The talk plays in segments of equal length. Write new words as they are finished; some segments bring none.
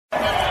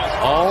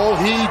All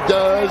he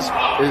does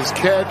is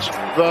catch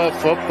the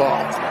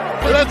football.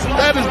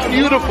 That is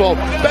beautiful.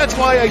 That's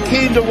why I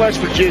came to West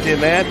Virginia,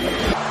 man.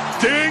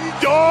 Ding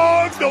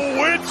dong, the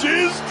witch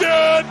is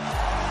dead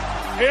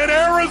in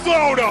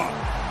Arizona.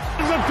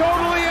 It's a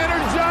totally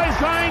energized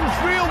Heinz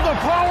Field, the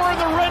power of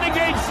the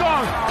Renegade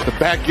song. The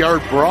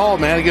backyard brawl,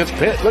 man, against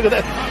Pitt. Look at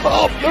that.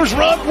 Oh, there's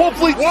Ron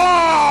Wolfley.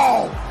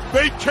 Wow!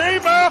 They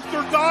came after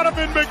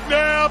Donovan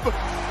McNabb,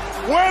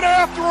 went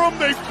after him.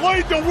 They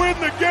played to win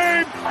the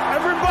game.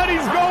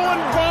 Everybody's going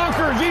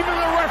bonkers, even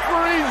the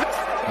referees.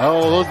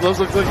 Oh, those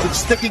look like some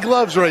sticky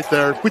gloves right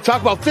there. We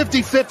talk about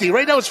 50-50.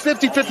 Right now it's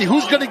 50-50.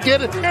 Who's going to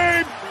get it?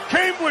 Game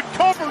came with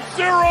cover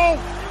zero.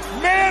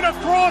 Man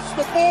across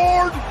the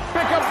board.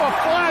 Pick up a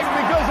flag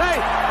because, hey,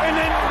 and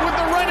then with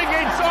the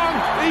Renegade song,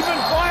 even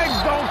flags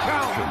don't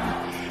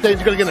count.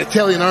 Dave's going to get an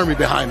Italian army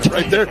behind him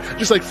right there,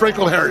 just like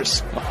Franco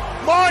Harris.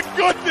 My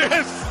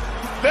goodness,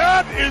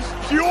 that is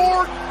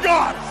pure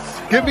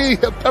guts. Give me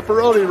a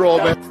pepperoni roll,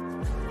 man.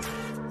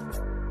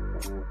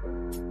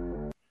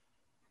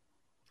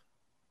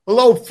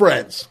 Hello,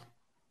 friends,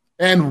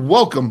 and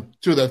welcome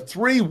to the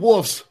Three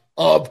Wolves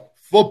of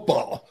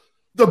Football,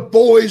 the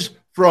boys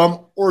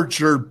from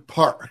Orchard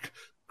Park,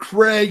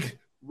 Craig,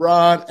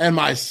 Ron, and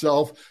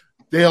myself,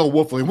 Dale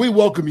Wolfley. We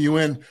welcome you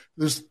in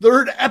this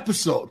third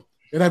episode,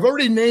 and I've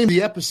already named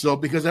the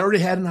episode because I already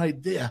had an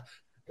idea,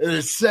 and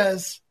it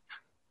says,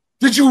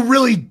 did you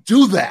really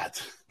do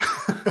that?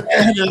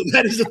 And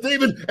that is a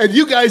statement, and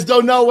you guys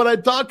don't know what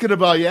I'm talking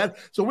about yet,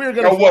 so we're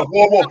going to...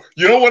 Whoa.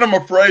 You know what I'm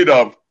afraid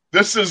of?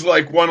 This is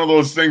like one of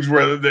those things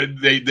where they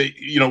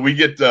we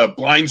get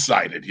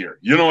blindsided here.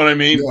 You know what I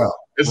mean? Yeah,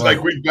 it's right.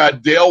 like we've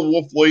got Dale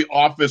Wolfley,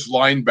 office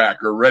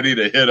linebacker, ready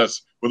to hit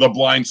us with a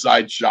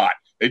blindside shot.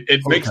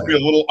 It makes me a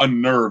little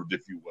unnerved,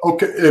 if you will.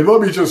 Okay, and let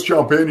me just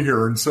jump in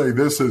here and say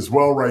this as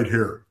well right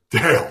here.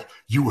 Dale,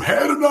 you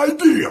had an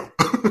idea.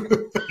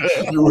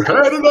 You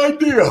had an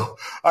idea.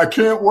 I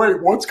can't wait.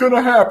 What's going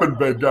to happen,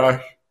 big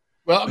guy?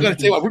 Well, I'm going to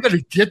tell you what, we're going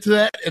to get to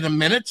that in a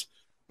minute.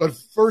 But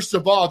first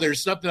of all,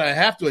 there's something I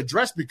have to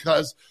address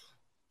because,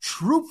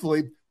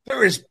 truthfully,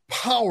 there is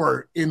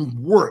power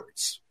in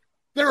words.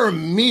 There are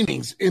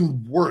meanings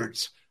in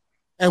words.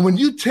 And when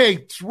you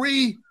take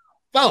three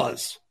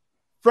fellas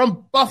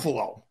from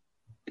Buffalo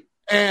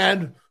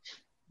and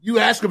you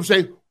ask them,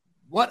 say,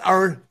 what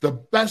are the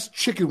best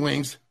chicken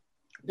wings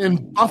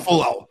in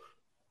Buffalo?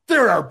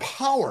 There are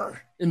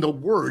power in the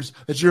words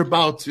that you're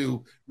about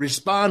to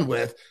respond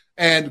with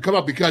and come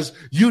up because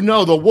you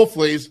know the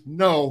Wolfleys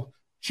know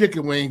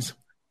chicken wings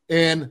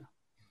in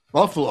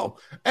Buffalo.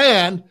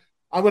 And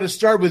I'm going to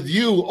start with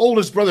you,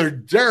 oldest brother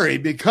Derry,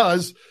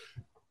 because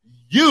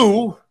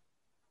you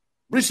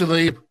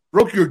recently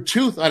broke your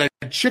tooth on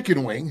a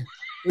chicken wing.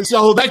 And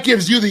so that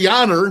gives you the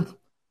honor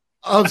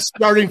of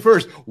starting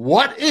first.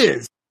 What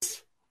is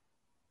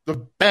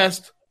the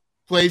best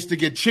place to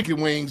get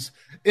chicken wings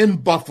in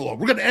Buffalo?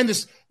 We're going to end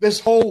this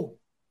whole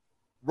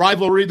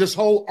rivalry, this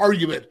whole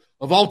argument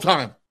of all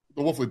time,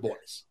 the Wolfley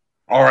boys.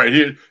 All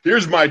right,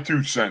 here's my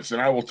 2 cents,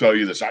 and I will tell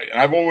you this.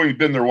 I've only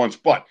been there once,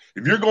 but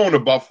if you're going to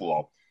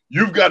Buffalo,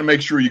 you've got to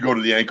make sure you go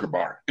to the Anchor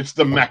Bar. It's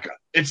the Mecca.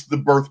 It's the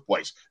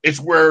birthplace.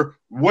 It's where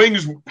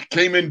wings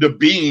came into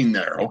being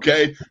there,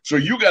 okay? So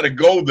you got to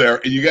go there,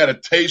 and you got to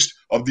taste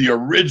of the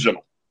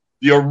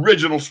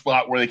original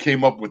spot where they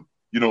came up with,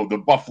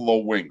 the Buffalo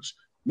wings.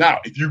 Now,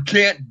 if you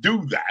can't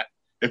do that,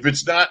 if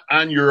it's not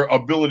on your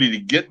ability to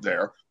get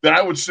there, then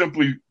I would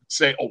simply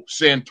say,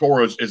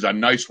 Santora's is a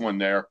nice one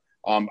there.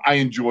 I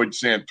enjoyed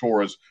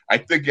Santora's. I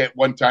think at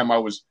one time I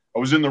was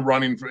in the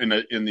running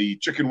in the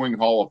Chicken Wing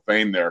Hall of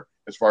Fame there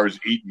as far as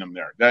eating them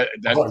there.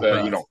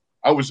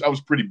 I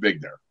was pretty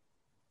big there.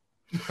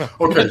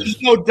 Okay,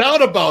 there's no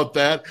doubt about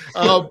that.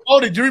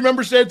 Did you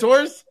remember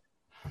Santora's?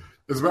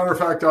 As a matter of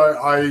fact,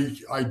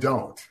 I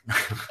don't.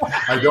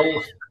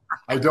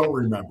 I don't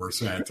remember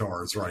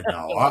Santora's right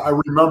now. I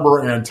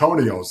remember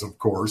Antonio's, of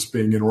course,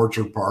 being in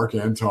Orchard Park.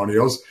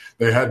 Antonio's,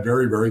 they had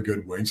very, very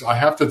good wings. I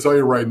have to tell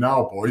you right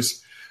now,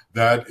 boys,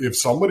 that if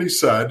somebody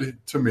said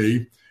to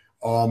me,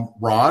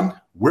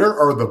 Ron, where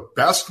are the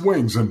best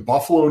wings in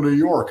Buffalo, New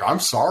York? I'm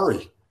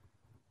sorry.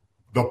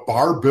 The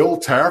Bar Bill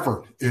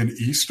Tavern in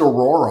East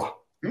Aurora.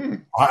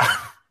 You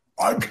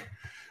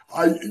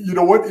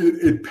know what?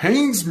 It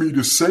pains me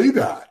to say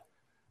that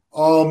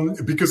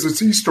because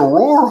it's East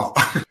Aurora.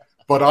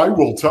 But I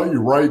will tell you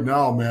right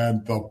now,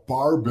 man, the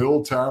Bar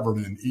Bill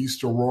Tavern in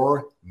East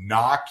Aurora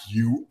knock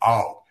you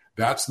out.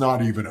 That's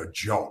not even a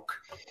joke.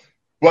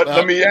 But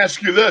let me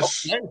ask you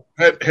this.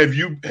 Okay. Have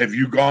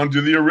you gone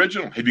to the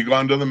original? Have you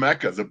gone to the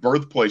Mecca, the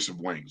birthplace of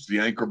wings, the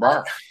Anchor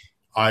Bar?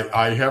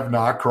 I have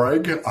not,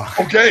 Craig.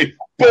 Okay.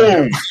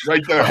 Boom.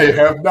 Right there. I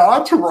have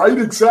not. Right,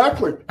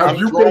 exactly. I'm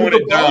throwing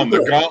it down.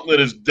 The gauntlet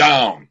is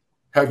down.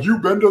 Have you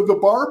been to the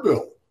Bar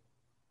Bill?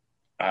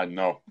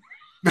 No.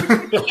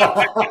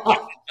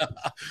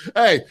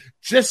 Hey,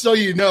 just so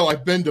you know,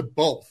 I've been to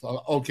both,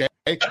 okay?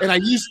 And I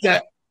used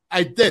to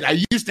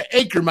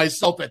anchor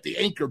myself at the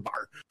Anchor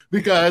Bar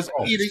because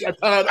eating a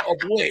ton of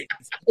wings.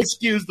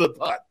 Excuse the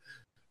pun.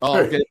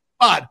 Okay.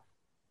 But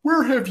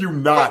Where have you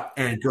not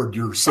anchored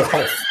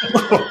yourself?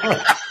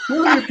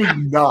 Where have you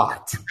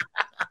not?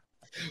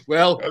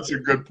 Well, that's a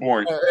good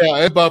point.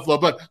 Yeah, in Buffalo.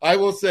 But I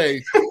will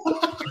say,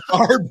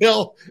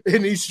 Barbell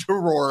in East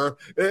Aurora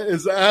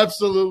is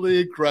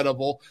absolutely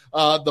incredible.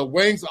 The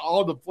wings,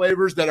 all the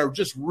flavors that are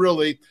just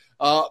really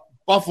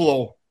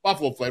Buffalo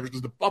flavors,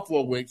 because the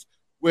Buffalo wings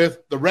with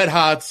the Red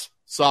Hot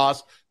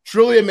sauce,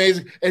 truly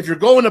amazing. If you're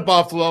going to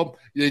Buffalo,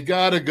 you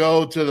got to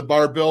go to the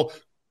Barbell.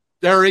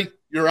 Derry,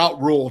 you're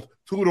outruled.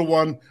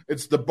 2-1.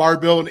 It's the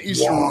Barbell in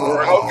East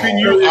Aurora. How can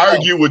you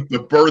argue with the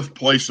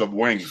birthplace of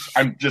wings?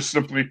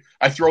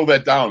 I throw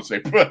that down and say,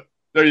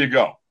 there you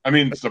go. I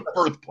mean, it's the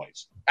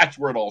birthplace. That's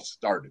where it all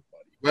started,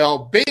 buddy.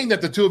 Well, being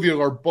that the two of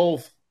you are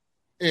both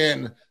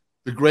in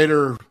the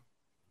Greater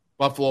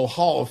Buffalo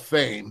Hall of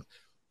Fame,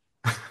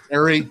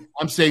 Harry,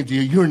 I'm saying to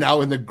you, you're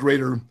now in the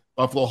Greater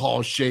Buffalo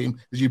Hall of Shame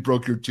because you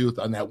broke your tooth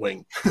on that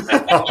wing.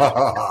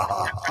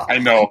 I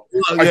know.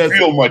 I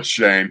feel much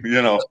shame,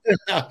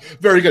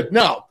 Very good.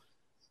 Now,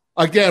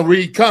 again,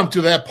 we come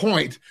to that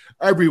point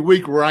every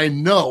week where I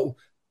know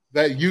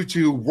that you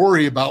two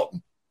worry about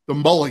the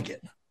mulligan,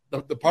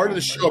 the part of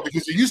the show,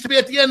 because it used to be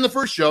at the end of the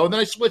first show, and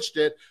then I switched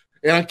it,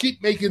 and I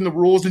keep making the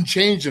rules and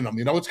changing them.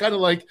 It's kind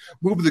of like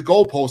moving the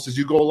goalposts as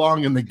you go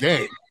along in the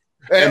game.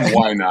 And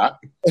why not?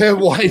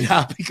 And why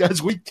not?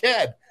 Because we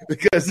can.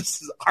 Because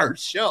this is our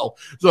show.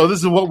 So this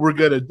is what we're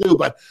going to do.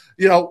 But,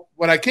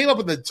 when I came up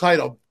with the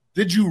title,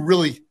 did you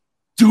really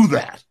do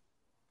that?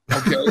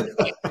 Okay.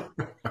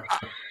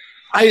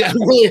 I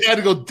really had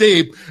to go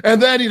deep.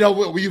 And then,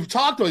 you've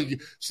talked about it.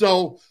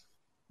 So,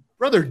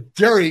 Brother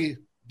Derry,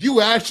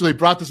 you actually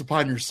brought this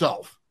upon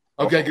yourself.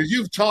 Okay. Because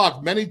you've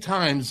talked many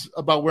times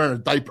about wearing a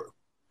diaper.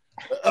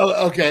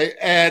 Okay.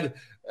 And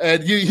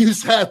you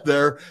sat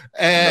there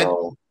and.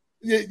 No.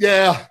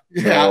 Yeah.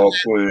 Oh,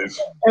 please.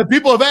 And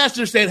people have asked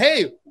her, saying,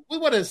 hey, we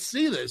want to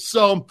see this.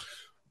 So,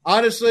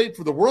 honestly,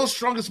 for the World's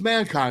Strongest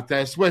Man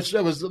contest, which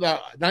that was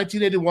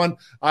 1981,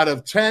 out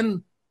of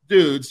 10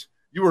 dudes,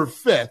 you were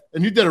 5th.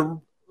 And you did a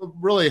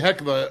really heck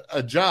of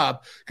a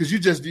job because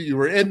you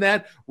were in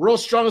that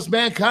World's Strongest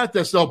Man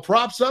contest. So,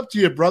 props up to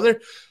you,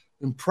 brother.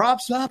 And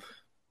props up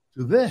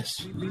to this.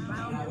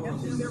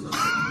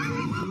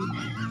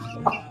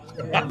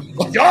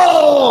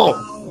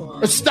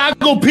 A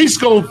Stago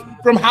Pisco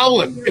from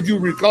Howland, if you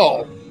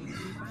recall.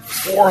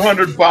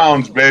 400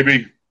 pounds,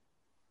 baby.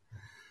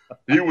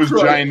 He was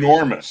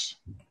ginormous.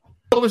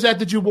 What was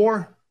that you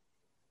wore?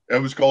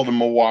 It was called a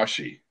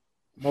mawashi.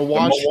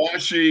 Mawashi?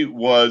 The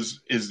mawashi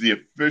is the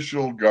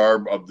official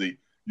garb of the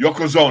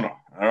Yokozuna,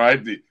 all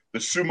right? The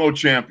sumo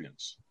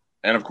champions.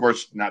 And, of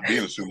course, not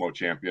being a sumo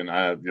champion,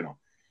 I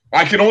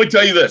can only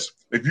tell you this.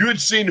 If you had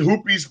seen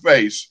Hoopy's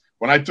face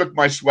when I took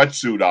my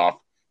sweatsuit off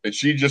and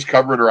she just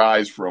covered her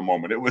eyes for a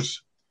moment, it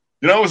was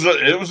one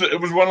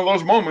of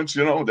those moments,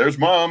 there's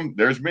mom,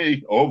 there's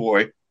me. Oh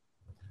boy.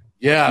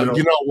 Yeah.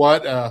 You know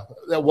what?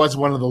 That was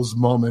one of those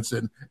moments.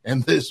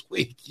 And this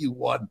week you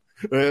won.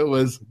 It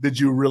was, did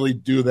you really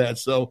do that?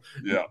 So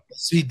yeah,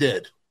 yes, he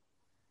did.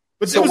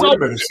 But so it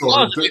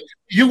was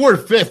you were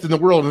 5th in the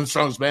world in the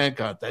Strongest Man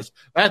contest.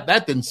 That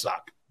didn't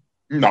suck.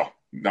 No,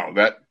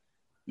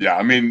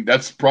 I mean,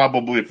 that's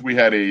probably if we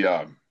had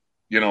a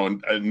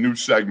new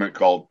segment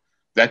called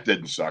That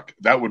Didn't Suck.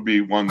 That would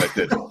be one that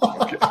didn't.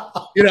 Okay.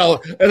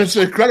 And it's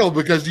incredible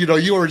because,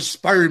 you are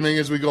inspiring me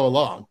as we go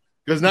along.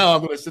 Because now I'm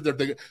going to sit there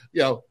thinking,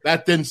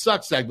 that didn't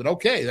suck segment.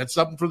 Okay, that's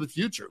something for the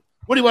future.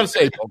 What do you want to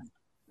say, Paul?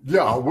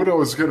 Yeah, what I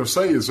was going to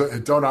say is,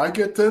 don't I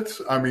get that?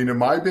 I mean,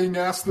 am I being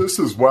asked this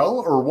as well,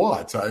 or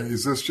what?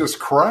 Is this just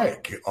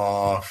Craig? You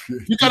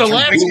got to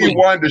laugh. I think he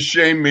wanted to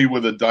shame me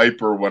with a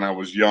diaper when I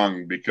was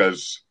young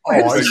because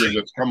I figured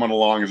it's coming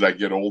along as I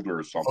get older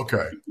or something.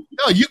 Okay.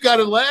 No, you got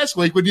it last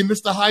week when you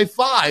missed the high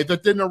five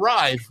that didn't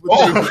arrive.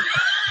 Oh.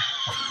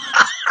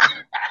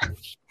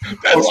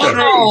 That's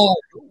true.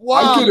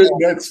 Wow.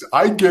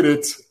 I get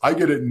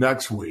it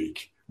next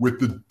week with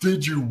the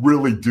did you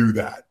really do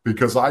that?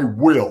 Because I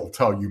will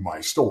tell you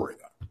my story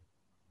then.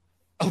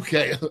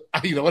 Okay.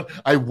 You know what?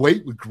 I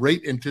wait with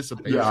great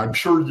anticipation. Yeah, I'm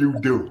sure you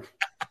do.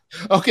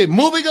 Okay,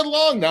 moving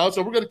along now.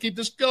 So we're going to keep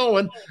this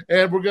going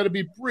and we're going to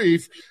be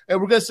brief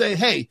and we're going to say,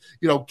 hey,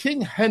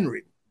 King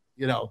Henry,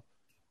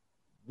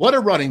 what a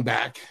running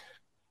back,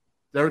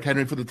 Derrick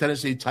Henry for the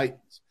Tennessee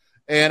Titans.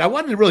 And I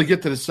wanted to really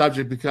get to the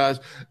subject because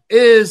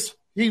is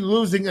he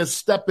losing a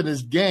step in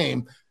his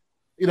game?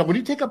 When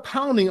you take a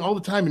pounding all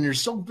the time and you're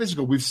so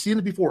physical, we've seen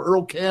it before,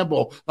 Earl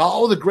Campbell,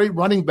 all the great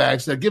running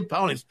backs that give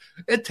poundings,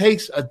 it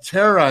takes a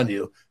tear on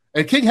you.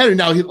 And King Henry,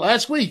 now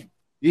last week,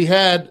 he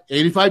had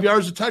 85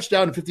 yards of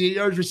touchdown and 58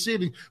 yards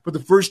receiving, but the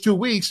first 2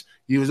 weeks,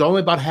 he was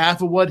only about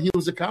half of what he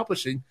was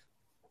accomplishing.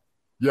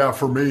 Yeah,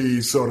 for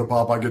me, Soda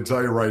Pop, I can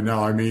tell you right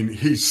now, I mean,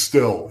 he's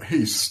still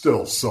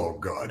so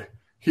good.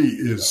 He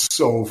is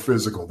so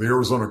physical. The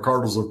Arizona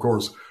Cardinals, of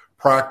course,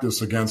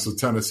 practice against the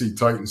Tennessee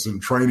Titans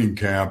in training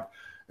camp.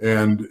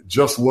 And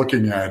just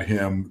looking at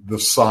him, the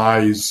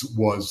size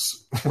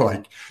was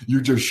like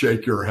you just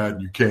shake your head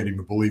and you can't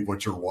even believe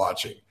what you're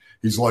watching.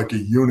 He's like a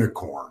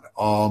unicorn.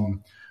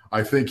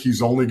 I think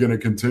he's only going to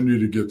continue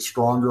to get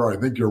stronger. I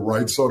think you're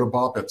right, Soda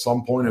Pop. At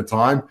some point in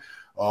time,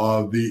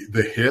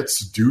 the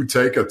hits do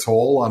take a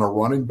toll on a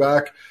running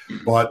back.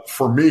 But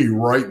for me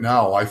right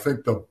now, I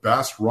think the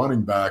best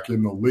running back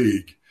in the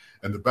league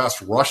and the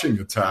best rushing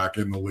attack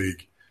in the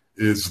league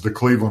is the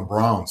Cleveland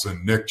Browns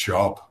and Nick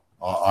Chubb.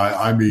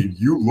 I mean,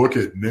 you look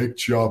at Nick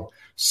Chubb,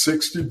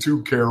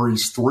 62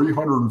 carries,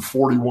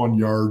 341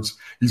 yards.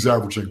 He's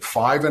averaging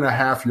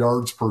 5.5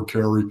 yards per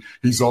carry.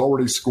 He's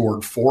already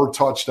scored 4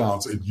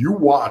 touchdowns. And you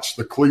watch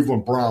the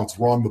Cleveland Browns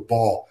run the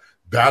ball.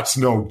 That's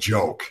no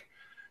joke.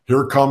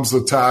 Here comes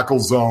the tackle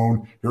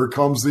zone. Here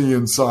comes the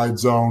inside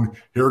zone.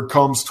 Here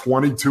comes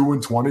 22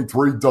 and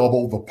 23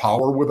 double, the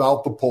power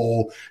without the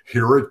pole.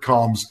 Here it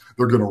comes.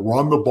 They're going to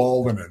run the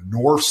ball in a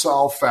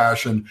north-south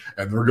fashion,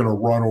 and they're going to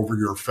run over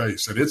your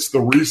face. And it's the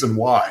reason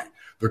why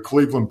the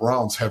Cleveland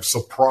Browns have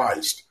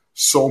surprised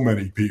so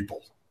many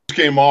people.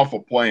 Came off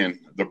of playing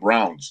the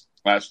Browns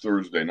last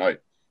Thursday night,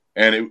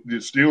 and the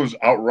Steelers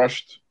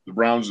outrushed the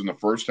Browns in the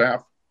first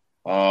half.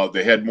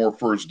 They had more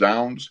first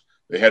downs.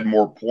 They had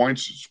more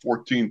points. It's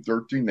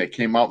 14-13. They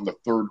came out in the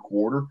third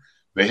quarter.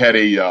 They had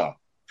a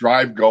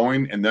drive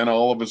going, and then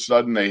all of a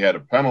sudden they had a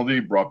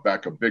penalty, brought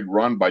back a big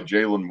run by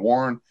Jaylen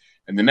Warren.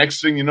 And the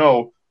next thing you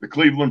know, the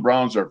Cleveland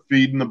Browns are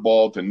feeding the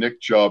ball to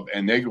Nick Chubb,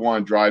 and they go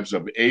on drives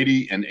of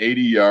 80 and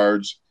 80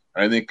 yards,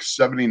 I think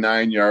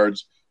 79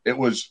 yards. It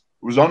was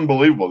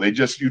unbelievable.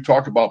 You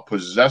talk about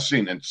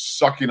possessing and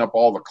sucking up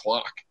all the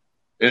clock.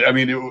 It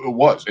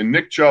was. And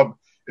Nick Chubb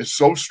is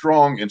so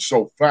strong and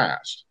so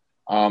fast.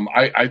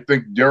 I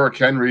think Derrick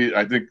Henry,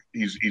 I think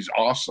he's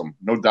awesome,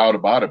 no doubt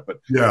about it. But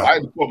if I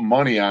had to put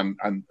money on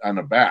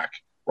a back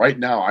right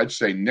now, I'd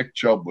say Nick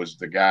Chubb was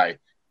the guy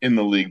in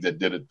the league that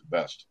did it the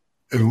best.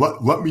 And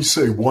let me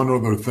say one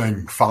other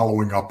thing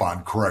following up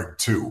on Craig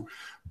too,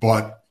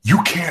 but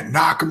you can't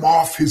knock him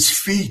off his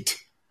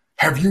feet.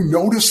 Have you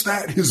noticed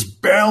that? His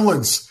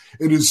balance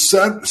and his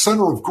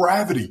center of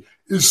gravity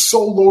is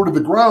so low to the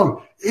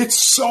ground.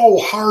 It's so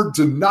hard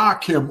to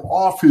knock him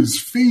off his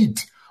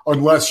feet.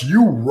 Unless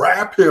you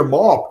wrap him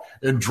up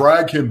and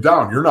drag him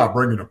down. You're not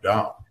bringing him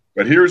down.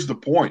 But here's the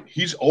point.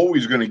 He's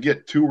always going to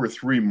get 2 or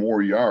 3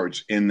 more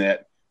yards in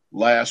that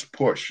last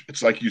push.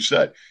 It's like you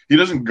said. He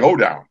doesn't go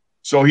down.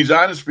 So he's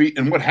on his feet,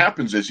 and what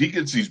happens is he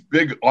gets these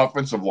big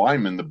offensive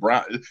linemen, the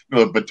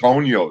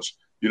Batonios.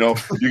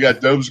 You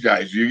got those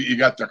guys. You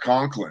got the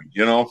Conklin.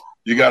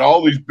 You got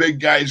all these big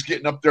guys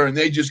getting up there, and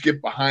they just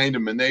get behind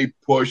him, and they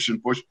push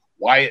and push.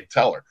 Wyatt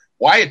Teller,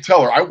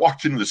 I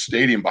walked into the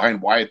stadium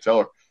behind Wyatt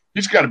Teller.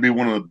 He's got to be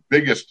one of the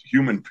biggest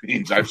human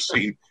beings I've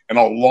seen in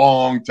a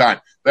long time.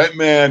 That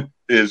man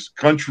is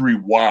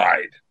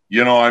countrywide.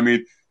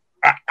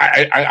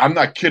 I'm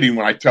not kidding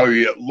when I tell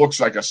you it looks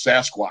like a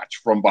Sasquatch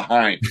from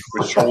behind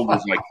with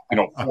shoulders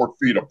 4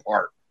 feet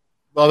apart.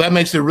 Well, that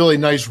makes it really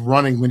nice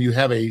running when you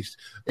have a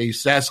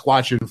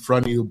Sasquatch in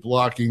front of you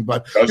blocking.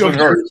 But doesn't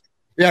hurt.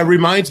 Yeah, it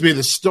reminds me of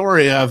the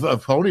story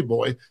of Pony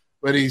Boy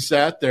when he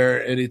sat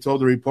there and he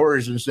told the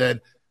reporters and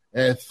said,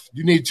 if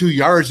you need 2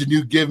 yards and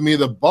you give me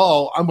the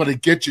ball, I'm going to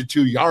get you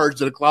 2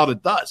 yards in a cloud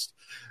of dust.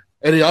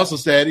 And he also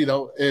said,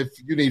 if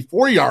you need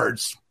 4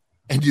 yards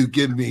and you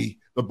give me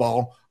the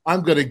ball,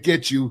 I'm going to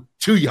get you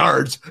 2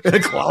 yards in a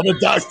cloud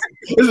of dust.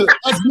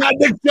 That's not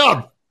Nick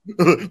Chubb.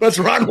 That's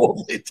Ron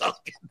Wolfley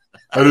talking.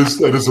 That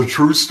is a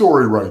true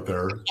story right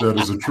there. That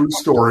is a true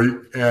story.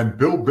 And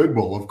Bill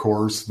Bidwell, of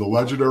course, the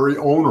legendary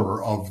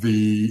owner of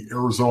the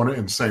Arizona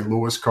and St.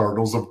 Louis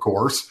Cardinals, of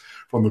course,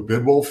 from the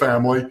Bidwell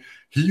family,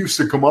 he used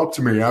to come up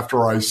to me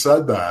after I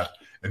said that,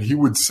 and he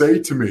would say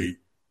to me,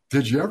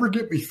 "Did you ever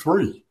get me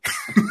 3?"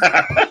 And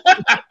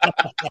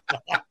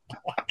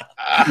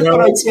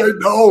I'd say,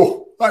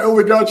 "No, I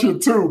only got you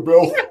 2,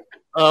 Bill."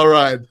 All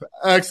right.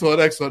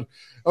 Excellent.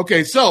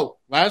 Okay, so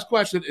last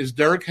question. Is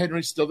Derrick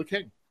Henry still the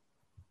king?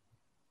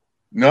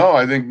 No,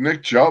 I think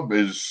Nick Chubb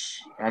is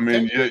 –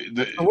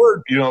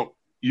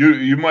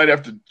 you might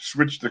have to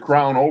switch the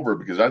crown over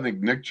because I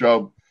think Nick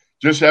Chubb,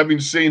 just having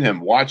seen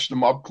him, watched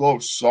him up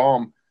close, saw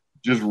him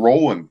just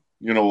rolling,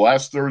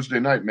 last Thursday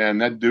night, man,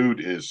 that dude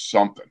is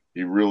something.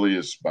 He really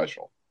is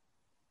special.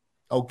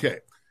 Okay.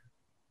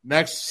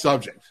 Next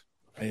subject.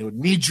 I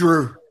need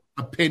your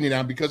opinion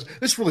on because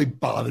this really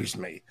bothers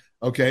me.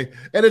 Okay.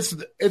 And it's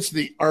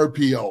the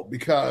RPO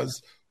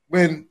because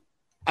when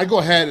I go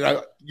ahead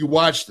and you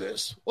watch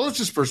this, well, let's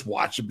just first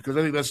watch it because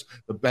I think that's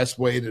the best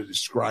way to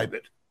describe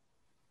it.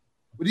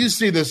 When you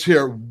see this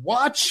here,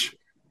 watch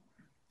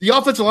the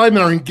offensive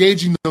linemen are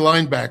engaging the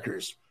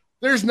linebackers.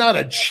 There's not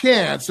a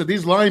chance that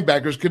these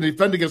linebackers can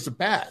defend against the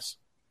pass.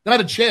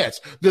 Not a chance.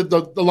 The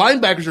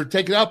linebackers are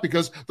taken out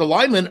because the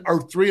linemen are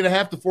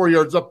 3.5 to 4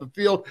 yards up the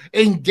field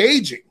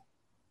engaging.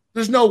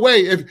 There's no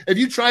way. If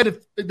you tried to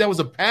think that was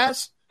a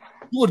pass,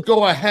 you would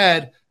go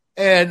ahead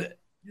and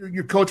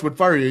your coach would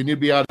fire you and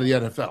you'd be out of the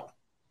NFL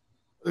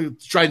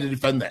trying to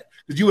defend that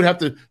because you would have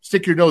to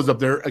stick your nose up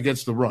there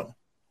against the run.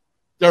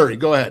 Derry,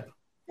 go ahead.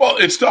 Well,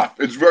 it's tough.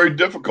 It's very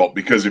difficult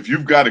because if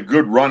you've got a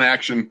good run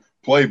action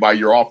play by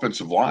your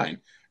offensive line,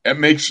 it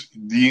makes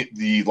the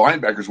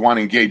linebackers want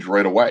to engage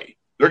right away.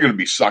 they're going to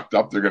be sucked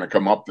up. They're going to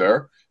come up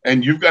there.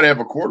 And you've got to have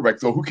a quarterback,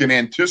 though, who can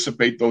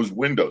anticipate those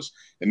windows.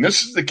 And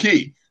this is the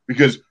key,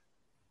 because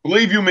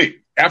believe you me,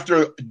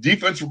 after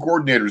defensive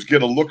coordinators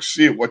get a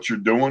look-see at what you're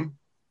doing,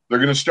 they're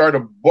going to start a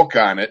book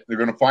on it. They're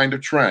going to find a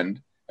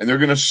trend, and they're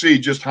going to see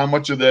just how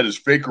much of that is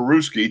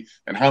fakeruski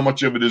and how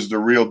much of it is the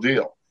real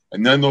deal.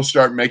 And then they'll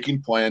start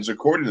making plans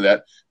according to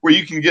that, where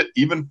you can get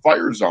even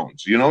fire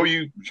zones. You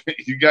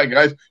got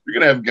guys, you're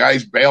going to have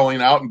guys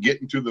bailing out and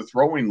getting to the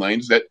throwing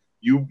lanes that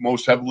you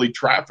most heavily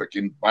traffic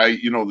in by,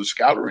 the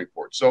scouting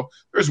report. So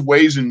there's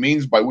ways and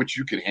means by which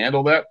you can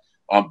handle that.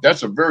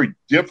 That's a very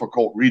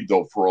difficult read,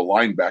 though, for a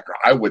linebacker,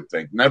 I would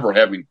think, never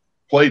having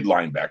played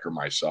linebacker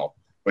myself,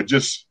 but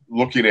just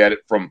looking at it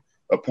from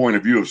a point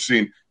of view of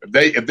seeing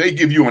if they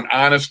give you an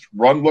honest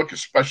run look,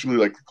 especially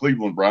like the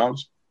Cleveland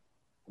Browns,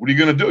 what are you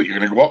going to do? You're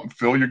going to go up and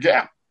fill your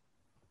gap.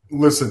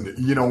 Listen,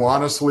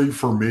 honestly,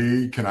 for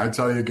me, can I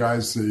tell you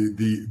guys,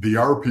 the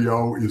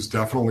RPO is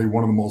definitely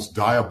one of the most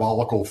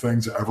diabolical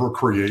things ever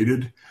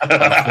created.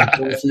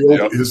 Football field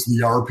yep. is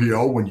the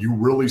RPO when you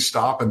really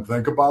stop and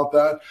think about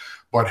that.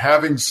 But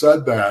having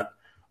said that,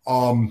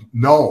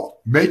 no,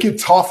 make it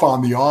tough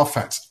on the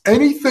offense.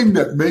 Anything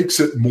that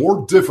makes it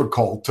more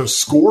difficult to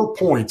score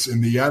points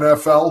in the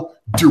NFL,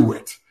 do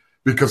it.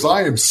 Because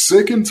I am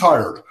sick and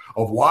tired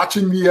of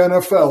watching the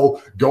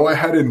NFL go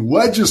ahead and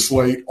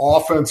legislate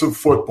offensive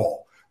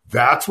football.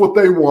 That's what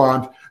they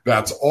want.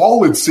 That's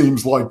all it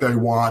seems like they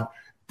want.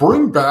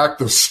 Bring back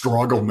the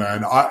struggle,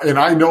 man. And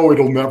I know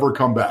it'll never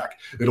come back.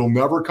 It'll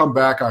never come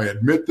back. I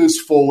admit this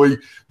fully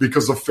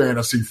because of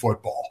fantasy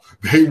football.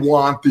 They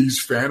want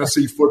these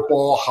fantasy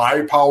football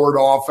high-powered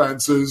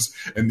offenses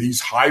and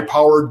these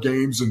high-powered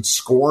games and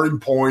scoring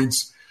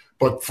points.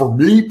 But for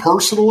me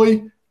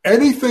personally,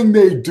 anything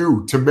they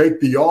do to make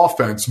the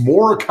offense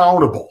more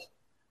accountable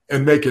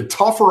and make it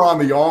tougher on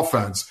the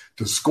offense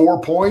to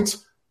score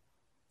points,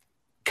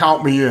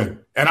 count me in.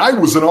 And I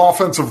was an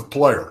offensive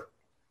player.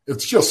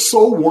 It's just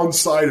so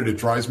one-sided, it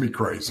drives me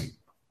crazy.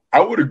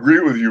 I would agree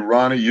with you,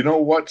 Ronnie. You know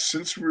what?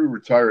 Since we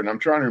retired, and I'm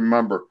trying to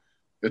remember,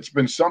 it's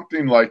been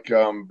something like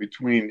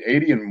between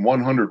 80 and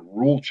 100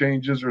 rule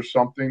changes or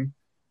something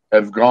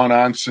have gone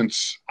on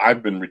since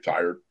I've been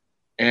retired.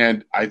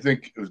 And I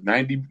think it was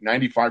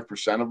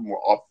 95% of them were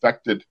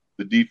affected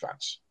the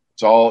defense.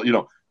 It's all,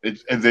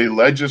 and they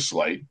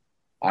legislate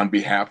on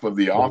behalf of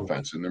the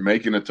offense, and they're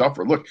making it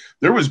tougher. Look,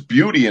 there was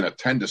beauty in a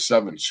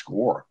 10-7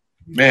 score.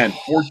 Man,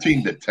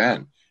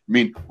 14-10. I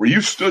mean, where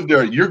you stood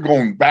there, you're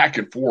going back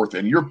and forth,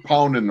 and you're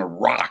pounding the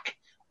rock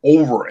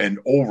over and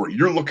over.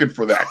 You're looking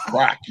for that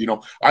crack.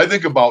 I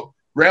think about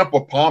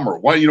Grandpa Palmer.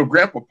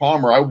 Grandpa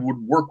Palmer, I would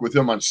work with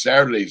him on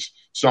Saturdays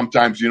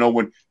sometimes,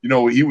 when,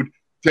 he would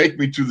take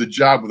me to the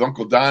job with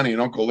Uncle Donnie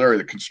and Uncle Larry,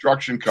 the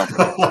construction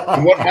company.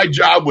 And what my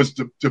job was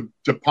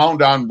to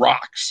pound on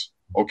rocks,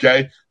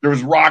 okay? There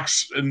was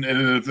rocks in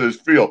this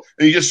field,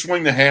 and you just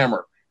swing the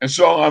hammer. And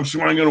so I'm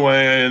swinging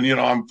away, and,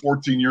 I'm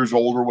 14 years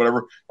old or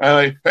whatever. And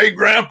I, hey,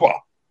 Grandpa,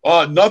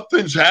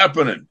 nothing's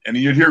happening. And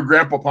you'd hear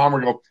Grandpa Palmer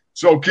go,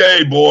 it's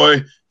okay,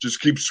 boy. Just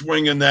keep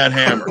swinging that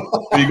hammer.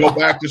 And you go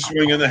back to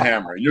swinging the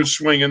hammer. And you're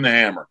swinging the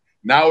hammer.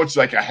 Now it's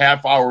like a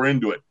half hour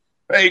into it.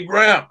 Hey,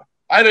 Grandpa,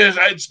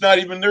 there's not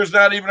even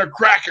a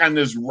crack on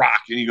this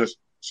rock. And he goes,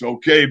 it's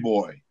okay,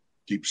 boy.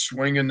 Keep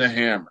swinging the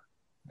hammer.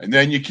 And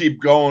then you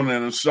keep going,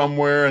 and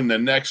somewhere in the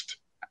next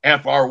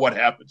half hour, what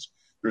happens?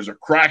 There's a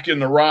crack in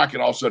the rock,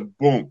 and all of a sudden,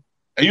 boom.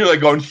 And you're like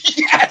going,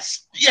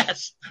 yes,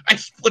 I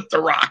split the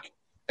rock.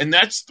 And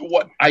that's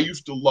what I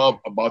used to love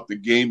about the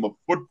game of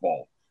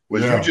football,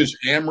 was you just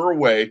hammer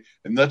away,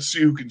 and let's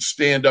see who can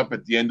stand up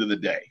at the end of the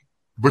day.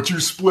 But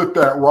you split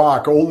that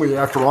rock only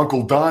after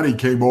Uncle Donnie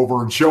came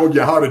over and showed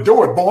you how to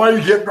do it. Boy,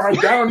 you get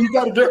right down. You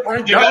got to get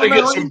right down. You got to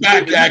get some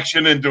back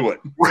action into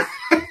it.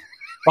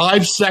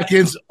 5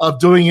 seconds of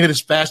doing it as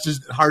fast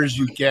as hard as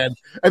you can.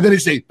 And then he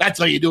say, that's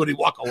how you do it. He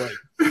walk away.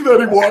 Then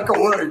he walk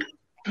away.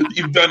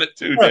 You've done it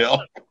too,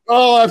 Dale.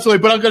 Oh,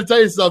 absolutely. But I'm going to tell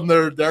you something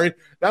there, Derry.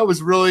 That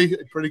was really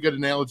a pretty good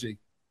analogy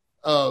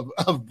of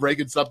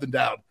breaking something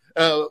down.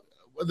 In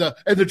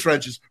the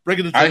trenches.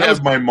 Breaking the trenches. I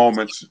have my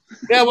moments.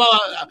 Yeah, well,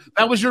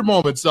 that was your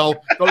moment.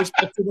 So go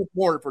expect too much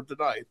more for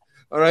tonight.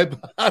 All right.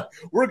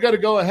 We're going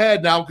to go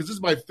ahead now because this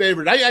is my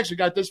favorite. I actually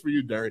got this for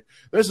you, Derry.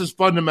 This is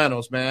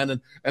fundamentals,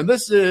 man. And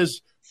this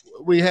is –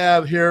 we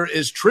have here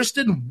is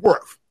Tristan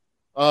Wirth,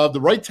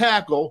 the right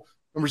tackle,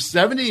 number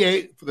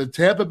 78 for the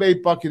Tampa Bay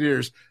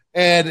Buccaneers.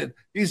 And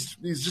he's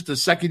just a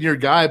second-year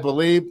guy, I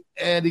believe.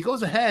 And he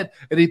goes ahead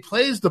and he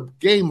plays the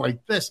game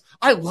like this.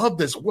 I love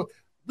this. We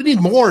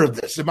need more of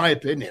this, in my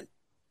opinion.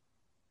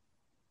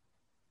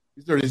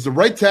 He's the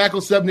right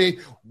tackle, 78.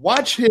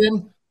 Watch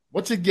him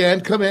once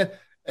again come in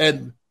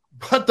and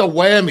put the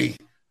whammy.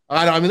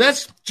 I mean,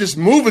 that's just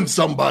moving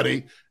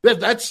somebody.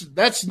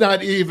 That's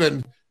not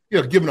even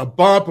giving a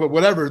bump or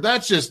whatever.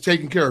 That's just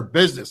taking care of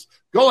business.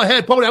 Go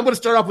ahead, Pony. I'm going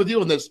to start off with you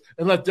on this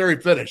and let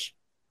Derry finish.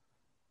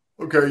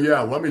 Okay,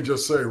 yeah, let me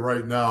just say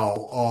right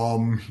now,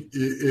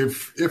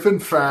 if in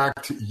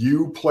fact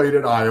you played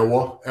at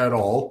Iowa at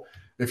all,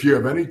 if you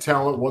have any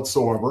talent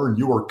whatsoever and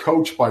you were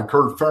coached by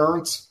Kurt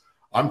Ferentz,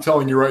 I'm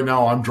telling you right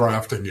now, I'm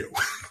drafting you.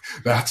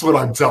 That's what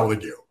I'm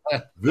telling you.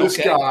 This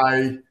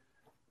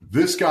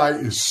guy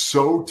is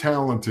so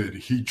talented.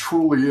 He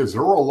truly is.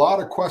 There were a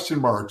lot of question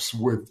marks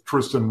with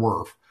Tristan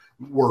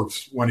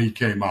Wirfs when he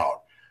came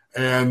out.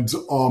 And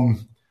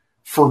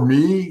for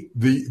me,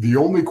 the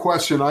only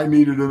question I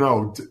needed to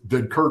know,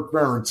 did Kirk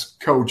Ferentz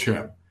coach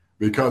him?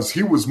 Because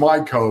he was my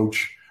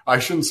coach. I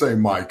shouldn't say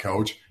my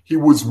coach. He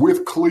was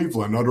with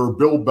Cleveland under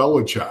Bill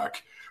Belichick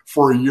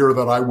for a year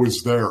that I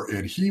was there.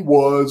 And he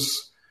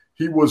was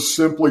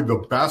simply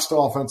the best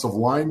offensive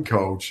line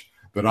coach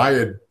that I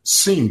had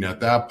seen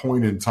at that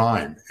point in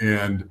time.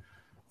 And,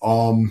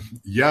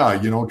 Tristan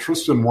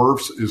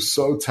Wirfs is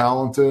so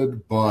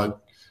talented,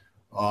 but,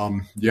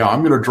 I'm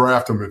going to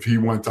draft him if he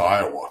went to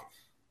Iowa.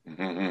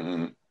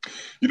 Mm-hmm.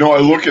 I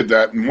look at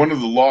that, and one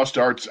of the lost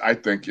arts, I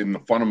think, in the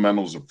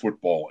fundamentals of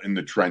football in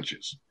the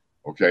trenches,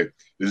 okay,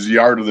 is the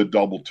art of the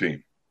double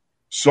team.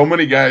 So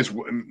many guys,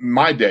 in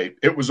my day,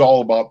 it was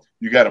all about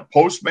you got a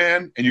post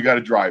man and you got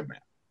a drive man.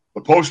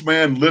 The post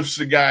man lifts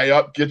the guy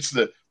up, gets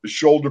the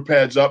shoulder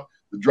pads up.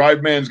 The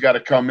drive man's got to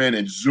come in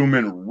and zoom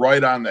in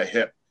right on the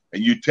hip,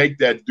 and you take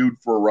that dude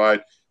for a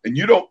ride. And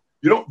you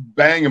don't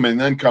bang him and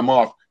then come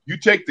off. You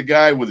take the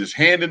guy with his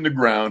hand in the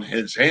ground,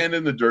 his hand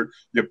in the dirt,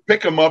 you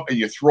pick him up and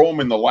you throw him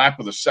in the lap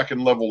of the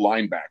second-level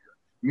linebacker.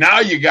 Now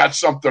you got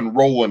something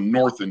rolling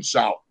north and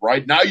south,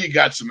 right? Now you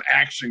got some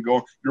action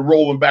going. You're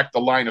rolling back the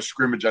line of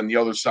scrimmage on the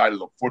other side of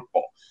the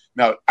football.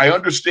 Now, I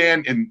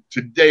understand in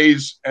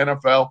today's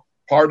NFL,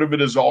 part of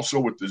it is also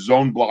with the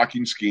zone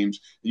blocking schemes.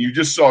 And you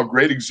just saw a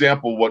great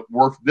example of what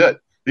Wirf did.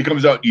 He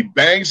comes out, he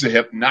bangs the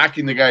hip,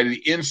 knocking the guy to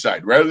the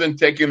inside. Rather than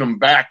taking him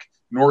back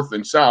north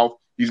and south,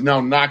 he's now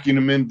knocking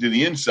him into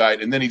the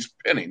inside, and then he's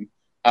pinning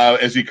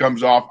as he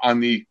comes off on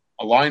the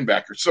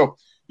linebacker. So,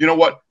 you know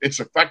what? It's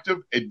effective.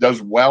 It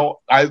does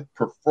well. I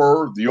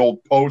prefer the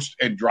old post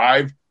and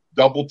drive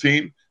double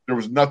team. There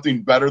was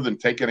nothing better than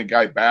taking a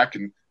guy back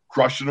and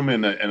crushing him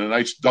in a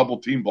nice double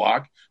team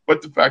block.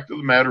 But the fact of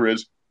the matter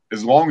is,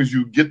 as long as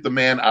you get the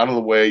man out of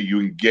the way, you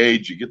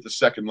engage, you get the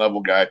second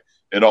level guy,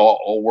 it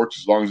all works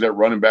as long as that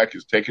running back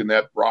is taking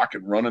that rock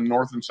and running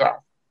north and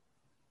south.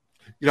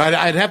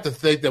 I'd have to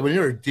think that when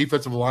you're a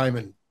defensive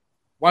lineman,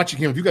 watching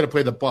him, if you got to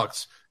play the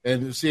Bucs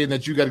and seeing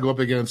that you got to go up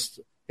against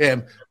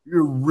him,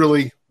 you're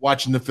really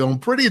watching the film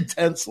pretty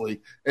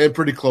intensely and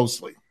pretty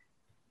closely.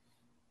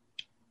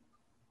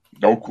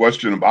 No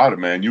question about it,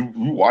 man. You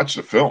watch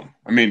the film.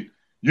 I mean,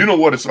 you know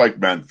what it's like,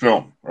 man,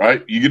 film,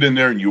 right? You get in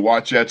there and you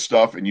watch that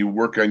stuff and you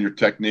work on your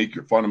technique,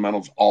 your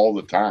fundamentals all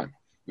the time.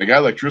 And a guy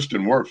like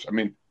Tristan Wirfs, I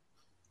mean,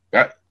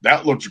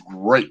 that looks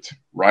great,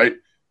 right?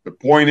 The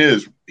point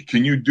is,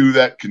 can you do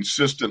that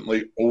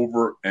consistently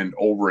over and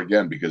over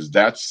again? Because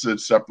that's the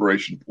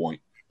separation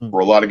point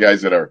for a lot of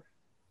guys that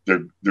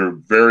they're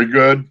very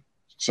good,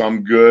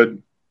 some great,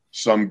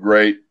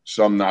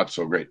 some not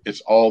so great.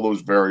 It's all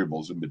those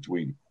variables in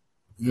between.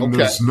 And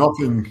there's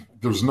nothing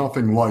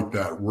like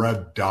that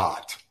red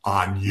dot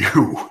on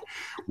you,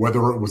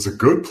 whether it was a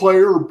good play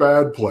or a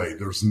bad play.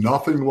 There's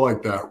nothing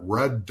like that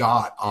red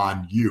dot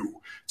on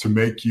you to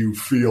make you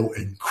feel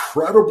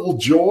incredible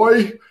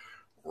joy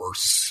or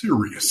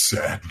serious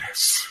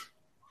sadness.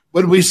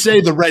 When we say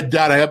the red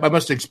dot, I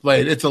must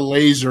explain. It's a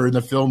laser in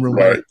the film room.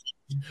 Right.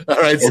 All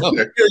right. So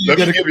okay.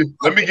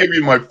 Let me give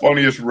you my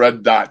funniest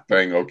red dot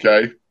thing,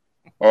 okay?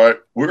 All right.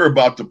 We're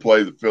about to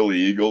play the Philly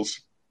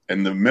Eagles,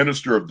 and the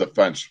Minister of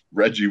Defense,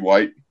 Reggie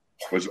White,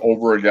 was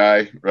over a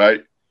guy,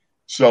 right?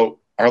 So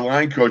our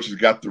line coach has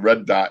got the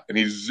red dot, and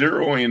he's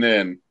zeroing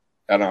in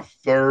at a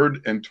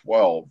 3rd and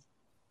 12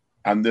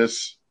 on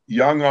this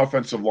young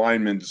offensive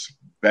lineman's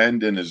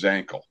bend in his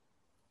ankle,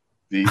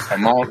 the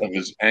amount of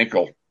his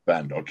ankle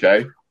bend,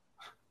 okay?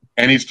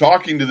 And he's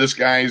talking to this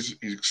guy. He's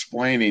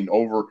explaining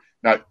over.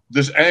 Now,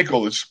 this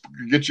ankle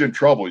gets you in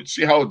trouble. You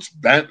see how it's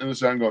bent in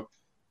this angle?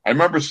 I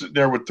remember sitting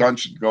there with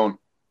Tunch going,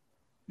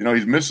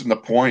 he's missing the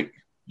point.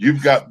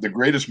 You've got the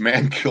greatest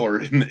man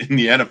killer in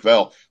the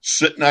NFL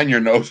sitting on your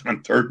nose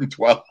on 3rd and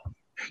 12.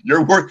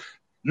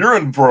 You're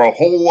in for a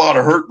whole lot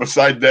of hurt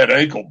beside that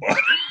ankle, bud.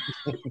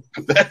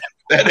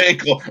 that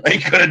ankle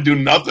ain't going to do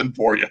nothing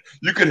for you.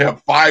 You could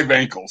have 5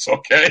 ankles,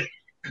 okay?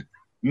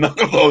 None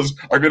of those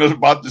are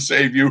about to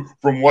save you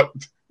from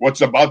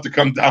what's about to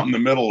come down the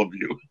middle of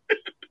you.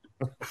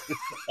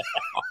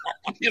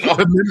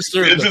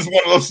 It's just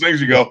one of those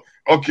things you go,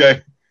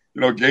 okay,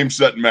 game,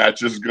 set, and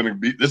match. This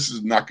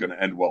is not going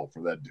to end well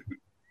for that dude.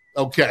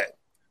 Okay.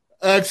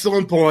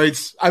 Excellent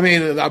points. I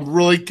mean, I'm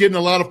really getting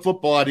a lot of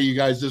football out of you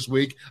guys this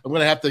week. I'm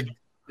going to have to,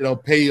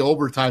 pay you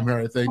overtime here,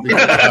 I think.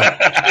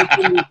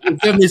 You've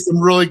given me some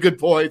really good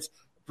points.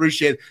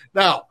 Appreciate it.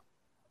 Now,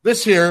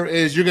 this here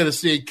is you're going to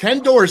see Ken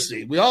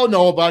Dorsey. We all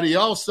know about it. You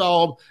all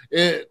saw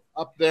him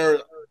up there,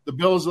 the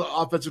Bills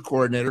offensive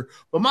coordinator.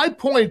 But my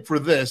point for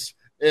this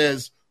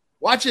is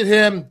watching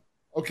him.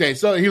 Okay,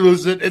 so he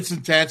loses it. It's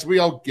intense. We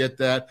all get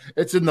that.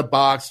 It's in the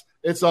box.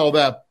 It's all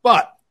that.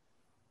 But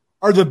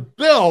are the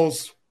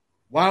Bills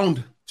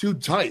wound too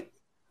tight?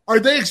 Are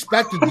they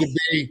expected to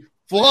be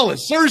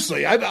flawless?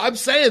 Seriously, I'm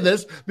saying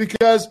this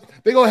because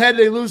they go ahead and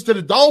they lose to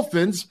the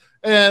Dolphins,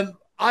 And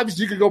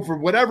obviously, you could go for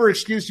whatever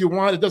excuse you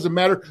want. It doesn't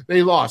matter.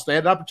 They lost. They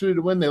had an opportunity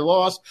to win. They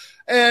lost.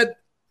 And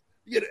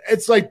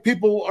it's like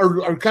people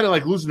are kind of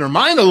like losing their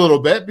mind a little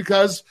bit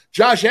because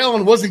Josh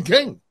Allen wasn't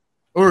king,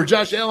 or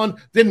Josh Allen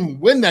didn't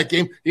win that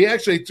game. He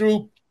actually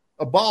threw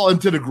a ball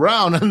into the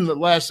ground on the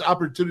last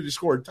opportunity to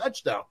score a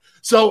touchdown.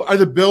 So are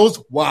the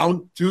Bills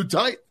wound too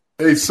tight?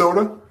 Hey,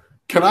 Soda,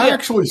 can I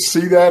actually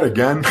see that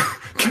again?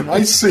 Can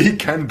I see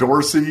Ken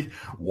Dorsey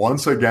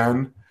once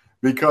again?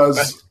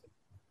 Because,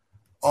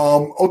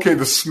 okay,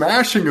 the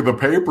smashing of the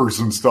papers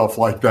and stuff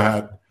like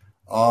that,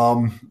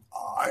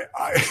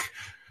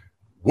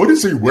 what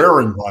is he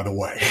wearing, by the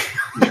way?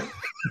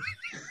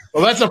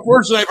 Well, that's the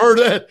first I've heard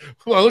that.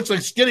 Well, it looks like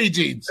skinny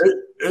jeans.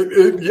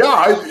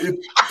 It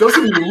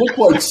doesn't even look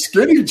like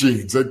skinny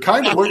jeans. It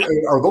kind of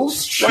are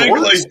those shorts?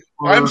 Frankly,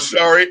 I'm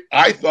sorry.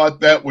 I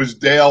thought that was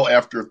Dale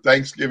after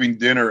Thanksgiving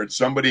dinner and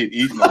somebody had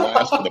eaten the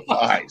last of the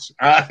pies.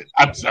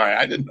 I'm sorry.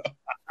 I didn't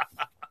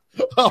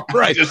know. All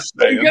right.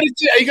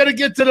 You got to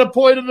get to the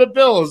point of the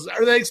Bills.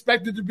 Are they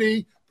expected to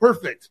be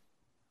perfect?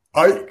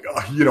 I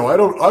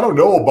don't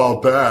know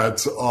about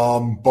that,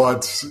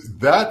 but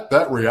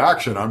that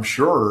reaction, I'm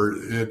sure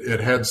it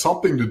had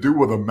something to do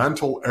with a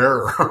mental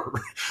error,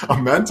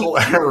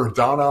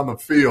 down on the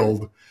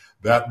field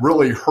that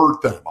really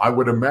hurt them. I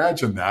would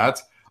imagine that.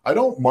 I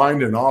don't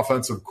mind an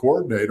offensive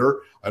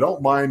coordinator. I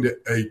don't mind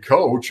a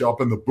coach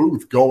up in the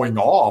booth going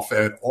off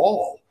at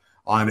all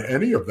on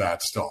any of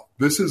that stuff.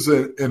 This is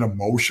an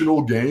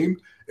emotional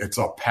game. It's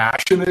a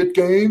passionate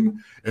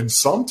game, and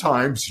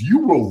sometimes you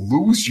will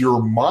lose your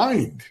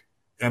mind.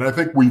 And I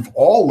think we've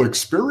all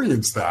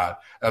experienced that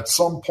at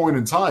some point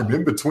in time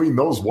in between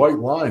those white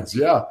lines.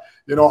 Yeah,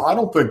 I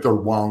don't think they're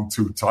wound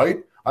too tight.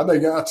 I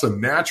think that's a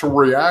natural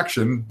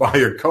reaction by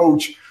a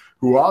coach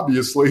who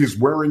obviously is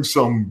wearing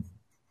some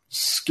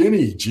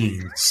skinny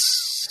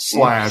jeans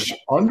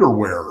 /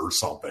 underwear or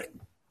something.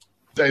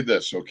 Say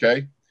this,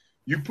 okay?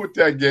 You put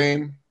that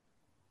game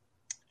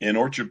in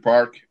Orchard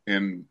Park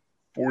in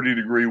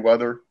 40-degree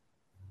weather,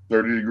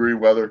 30-degree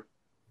weather.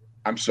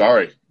 I'm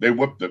sorry. They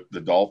whipped the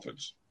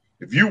Dolphins.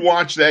 If you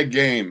watch that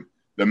game,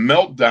 the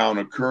meltdown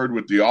occurred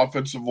with the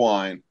offensive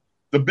line,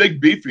 the big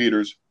beef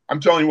eaters.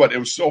 I'm telling you what, it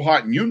was so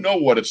hot, and you know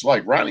what it's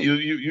like. Ronnie,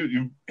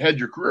 you had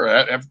your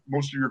career.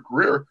 Most of your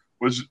career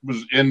was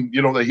in,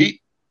 the heat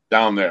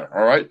down there,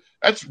 all right?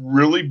 That's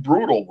really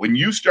brutal. When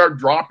you start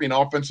dropping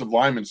offensive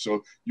linemen,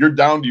 so you're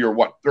down to your,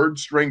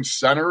 third-string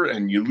center,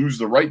 and you lose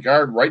the right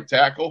guard, right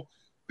tackle.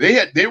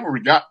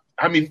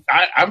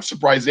 I'm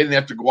surprised they didn't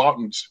have to go out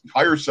and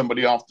hire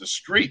somebody off the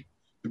street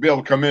to be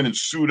able to come in and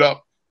suit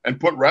up and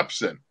put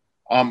reps in.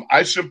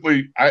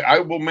 I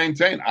will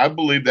maintain, I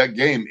believe that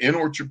game in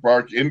Orchard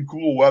Park in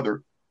cool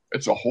weather,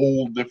 it's a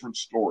whole different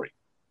story.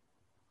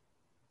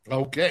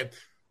 Okay.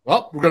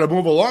 Well, we're going to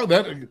move along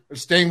then.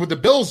 Staying with the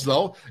Bills,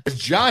 though, is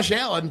Josh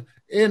Allen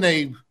in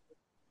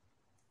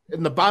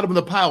the bottom of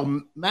the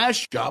pile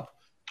mashup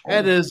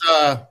and his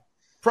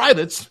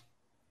privates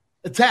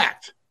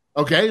attacked.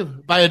 Okay,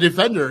 by a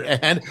defender,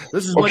 and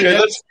this is what we're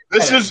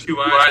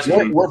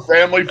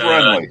family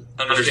friendly.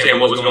 Understand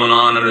what was going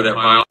on under that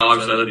pile.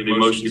 Obviously, I let the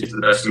emotions get to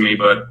the best of me,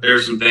 but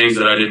there's some things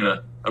that I didn't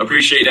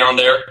appreciate down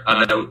there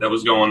that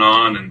was going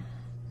on, and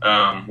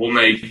we'll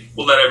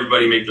let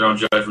everybody make their own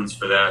judgments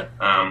for that.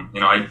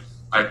 I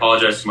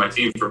apologize to my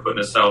team for putting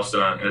ourselves in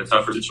a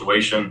tougher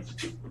situation,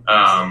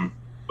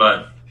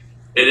 but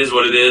it is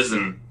what it is,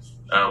 and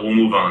we'll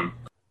move on.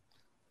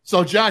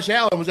 So Josh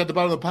Allen was at the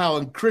bottom of the pile,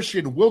 and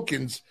Christian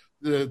Wilkins,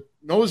 the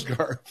nose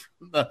guard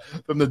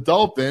from the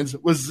Dolphins,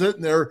 was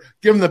sitting there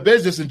giving the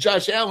business, and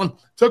Josh Allen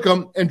took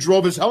him and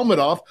drove his helmet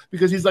off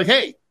because he's like,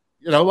 hey,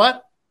 you know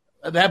what?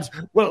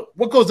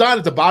 What goes on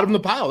at the bottom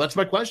of the pile? That's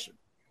my question.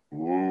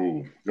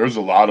 Ooh, there's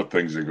a lot of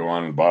things that go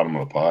on at the bottom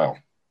of the pile.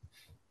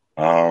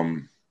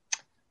 I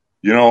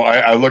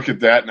look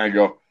at that and I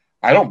go,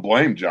 I don't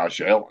blame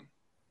Josh Allen.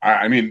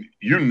 I mean,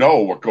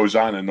 what goes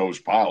on in those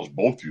piles,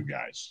 both you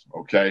guys,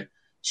 okay?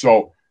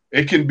 So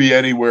it can be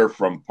anywhere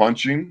from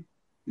punching,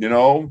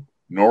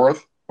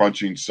 north,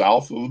 punching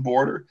south of the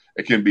border.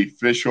 It can be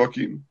fish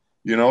hooking.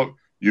 You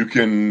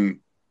can,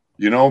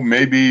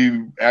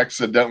 maybe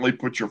accidentally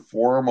put your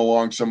forearm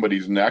along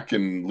somebody's neck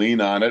and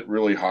lean on it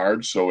really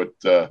hard. So it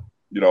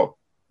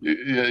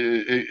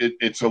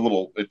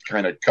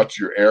kind of cuts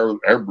your air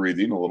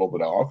breathing a little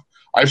bit off.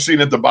 I've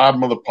seen at the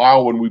bottom of the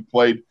pile when we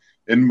played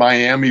in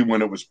Miami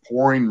when it was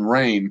pouring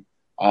rain,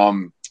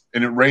 and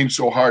it rained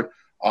so hard.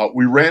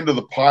 We ran to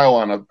the pile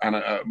on a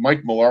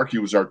Mike Malarkey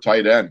was our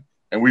tight end,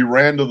 and we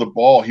ran to the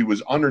ball. He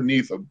was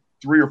underneath of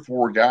 3 or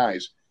 4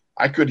 guys.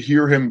 I could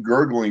hear him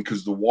gurgling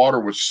because the water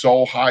was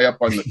so high up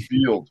on the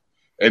field,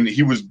 and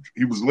he was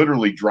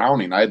literally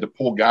drowning. I had to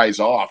pull guys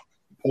off,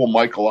 pull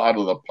Michael out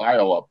of the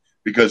pile up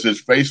because his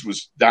face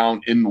was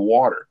down in the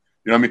water.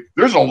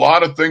 There's a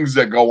lot of things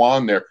that go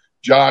on there.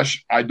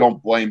 Josh, I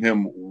don't blame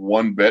him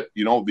one bit.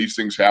 These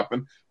things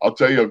happen. I'll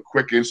tell you a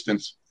quick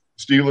instance.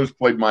 Steelers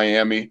played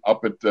Miami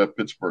up at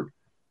Pittsburgh,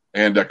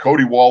 and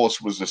Cody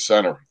Wallace was the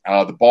center.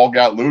 The ball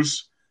got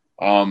loose.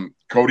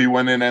 Cody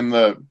went in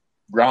the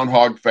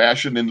groundhog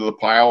fashion into the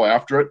pile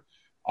after it.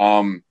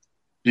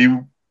 He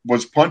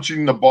was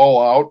punching the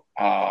ball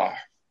out,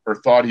 or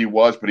thought he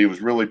was, but he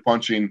was really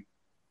punching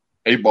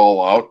a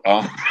ball out.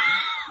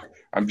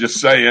 I'm just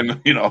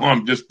saying,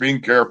 I'm just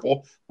being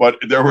careful. But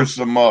there was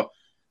some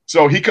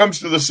so he comes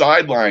to the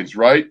sidelines,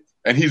 right?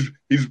 And he's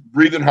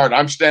breathing hard.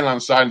 I'm standing on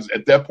the sidelines.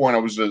 At that point, I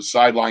was a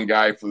sideline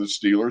guy for the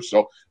Steelers.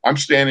 So I'm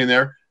standing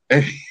there,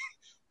 and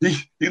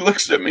he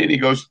looks at me and he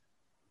goes,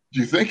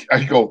 "Do you think?"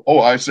 I go, "Oh,"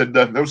 I said,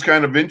 "that was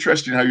kind of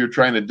interesting how you're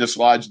trying to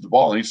dislodge the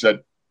ball." And he said,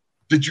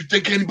 "Did you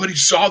think anybody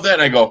saw that?"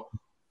 And I go,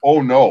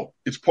 "Oh, no.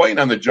 It's playing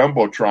on the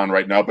Jumbotron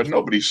right now, but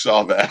nobody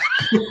saw that."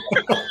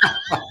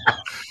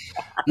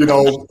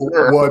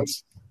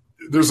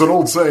 There's an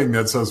old saying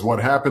that says, what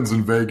happens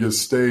in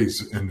Vegas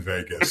stays in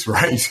Vegas,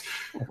 right?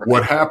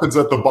 What happens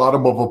at the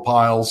bottom of a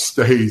pile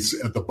stays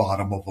at the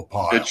bottom of a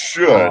pile. It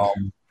should.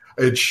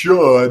 It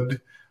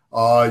should.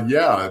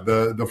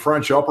 The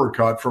French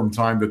uppercut from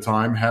time to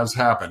time has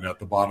happened at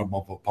the bottom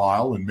of a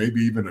pile, and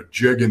maybe even a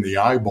jig in the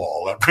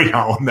eyeball every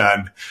now and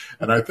then.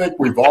 And I think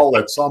we've all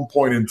at some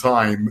point in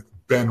time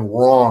been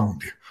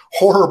wronged,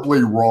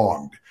 horribly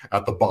wronged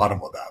at the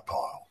bottom of that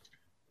pile.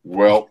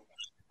 Well,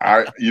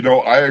 I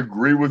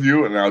agree with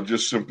you, and I'll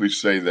just simply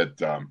say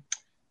that, I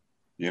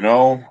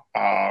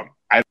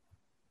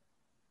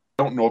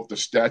don't know if the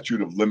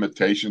statute of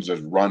limitations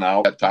has run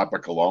out that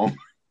topic alone,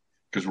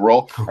 because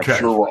I'm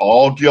sure we're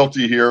all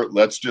guilty here.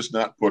 Let's just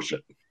not push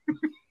it.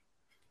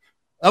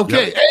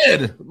 Okay, yep.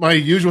 Ed, my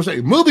usual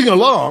say, moving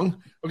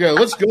along. Okay,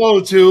 let's go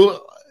to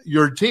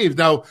your team.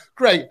 Now,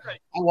 Greg, I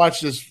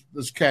watched this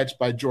catch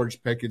by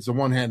George Pickens, a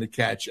one-handed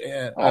catch.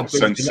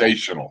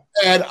 Sensational.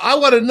 And I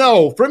want to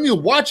know from you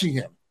watching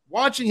him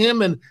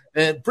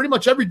and pretty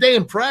much every day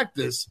in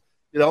practice,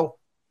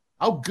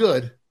 how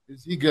good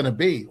is he going to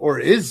be or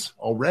is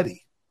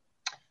already?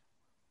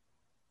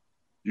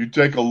 You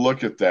take a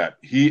look at that.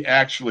 He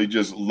actually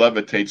just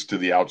levitates to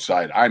the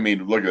outside. I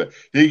mean, look at it.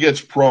 He gets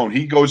prone.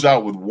 He goes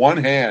out with one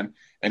hand,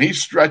 and he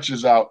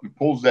stretches out and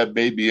pulls that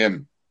baby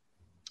in.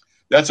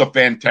 That's a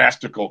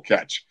fantastical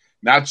catch.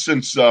 Not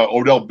since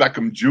Odell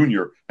Beckham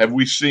Jr. have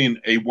we seen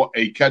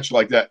a catch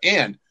like that.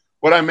 And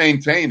what I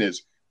maintain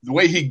is the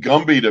way he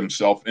gumbied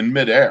himself in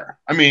midair.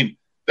 I mean,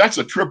 that's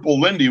a triple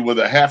Lindy with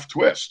a half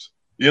twist.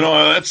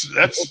 That's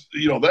a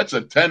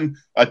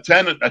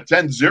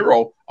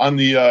 10-0 on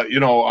the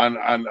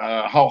on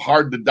how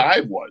hard the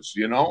dive was.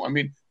 I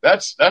mean,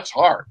 that's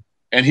hard,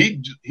 and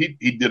he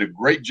did a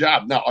great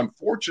job. Now,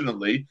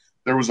 unfortunately,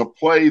 there was a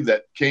play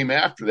that came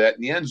after that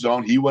in the end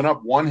zone. He went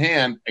up one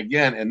hand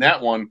again, and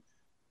that one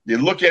you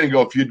look at it and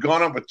go, if you'd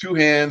gone up with two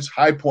hands,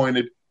 high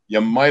pointed, you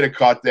might have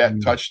caught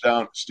that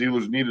touchdown.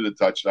 Steelers needed a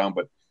touchdown,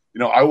 but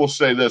I will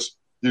say this.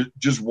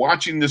 Just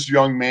watching this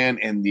young man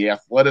and the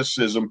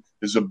athleticism,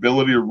 his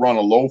ability to run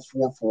a low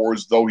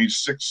 4.4s, though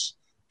he's 6'2",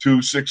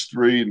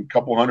 6'3", and a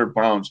couple 100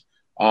 pounds.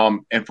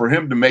 And for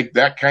him to make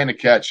that kind of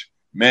catch,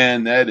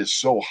 man, that is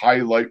so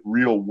highlight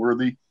reel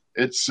worthy.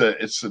 It's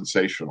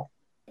sensational.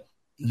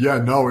 Yeah,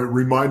 no, it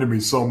reminded me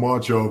so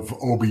much of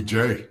OBJ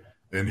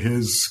and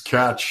his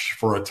catch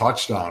for a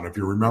touchdown. If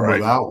you remember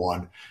that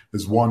one,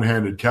 his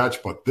one-handed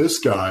catch. But this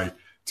guy,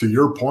 to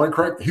your point,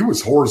 Craig, he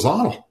was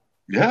horizontal.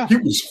 Yeah. He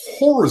was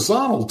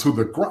horizontal to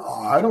the ground.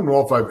 I don't know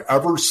if I've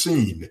ever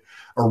seen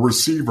a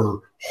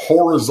receiver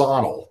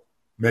horizontal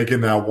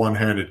making that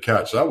one-handed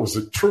catch. That was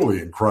a truly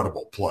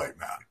incredible play,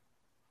 man.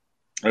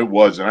 It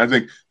was. And I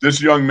think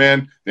this young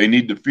man, they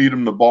need to feed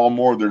him the ball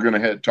more. They're going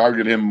to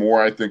target him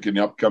more, I think, in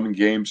the upcoming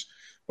games.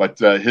 But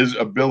his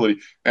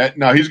ability –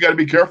 now, he's got to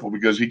be careful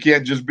because he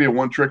can't just be a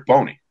one-trick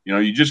pony.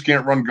 You just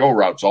can't run go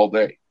routes all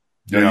day.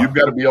 You've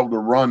got to be able to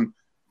run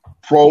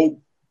pro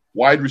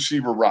wide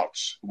receiver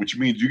routes, which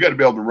means you got to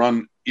be able to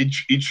run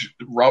each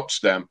route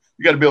stem.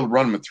 You got to be able to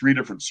run them at three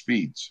different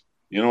speeds.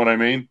 You know what I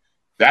mean?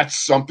 That's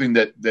something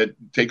that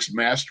takes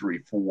mastery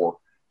for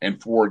a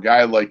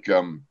guy like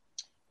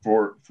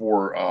for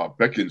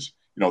Pickens.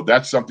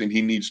 That's something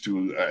he needs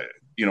to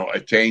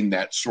attain,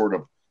 that sort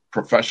of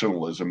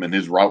professionalism in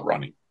his route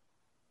running.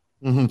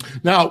 Mm-hmm.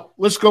 Now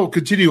let's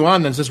continue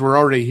on then, since we're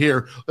already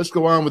here. Let's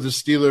go on with the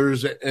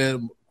Steelers,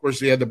 and of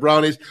course they had the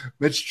Brownies.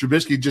 Mitch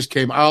Trubisky just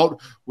came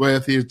out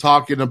he was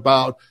talking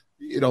about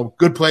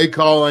good play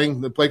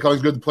calling. The play calling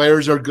is good. The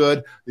players are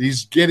good.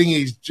 He's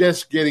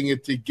just getting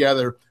it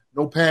together.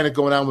 No panic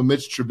going on with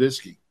Mitch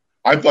Trubisky.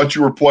 I thought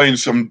you were playing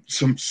some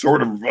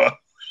sort of.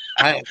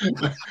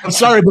 I'm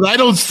sorry, but I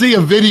don't see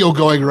a video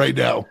going right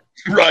now.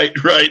 Right.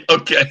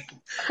 Okay.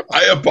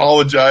 I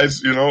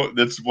apologize.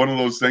 That's one of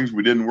those things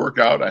we didn't work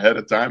out ahead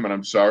of time, and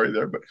I'm sorry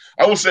there. But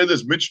I will say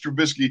this: Mitch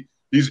Trubisky,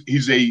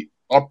 he's a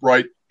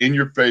upright,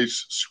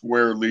 in-your-face,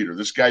 square leader.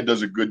 This guy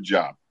does a good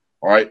job.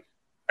 All right.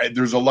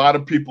 There's a lot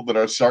of people that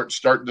are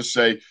starting to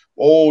say,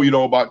 "Oh,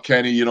 about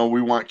Kenny.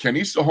 We want Kenny.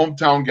 He's the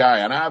hometown guy,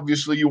 and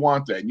obviously you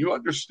want that, and you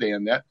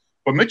understand that."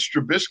 But Mitch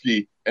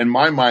Trubisky, in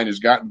my mind, has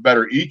gotten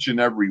better each and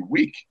every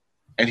week,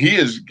 and he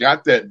has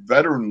got that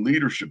veteran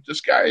leadership.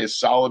 This guy is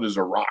solid as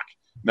a rock.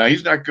 Now,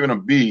 he's not going to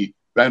be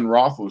Ben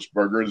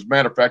Roethlisberger. As a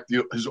matter of fact,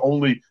 his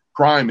only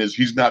crime is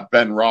he's not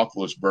Ben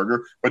Roethlisberger,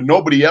 but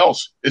nobody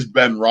else is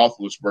Ben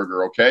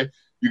Roethlisberger, okay?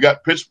 You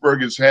got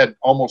Pittsburgh has had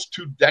almost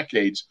 2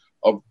 decades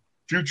of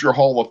future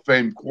Hall of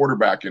Fame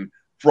quarterbacking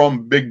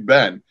from Big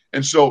Ben.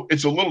 And so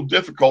it's a little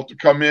difficult to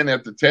come in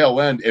at the tail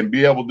end and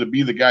be able to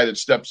be the guy that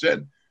steps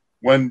in.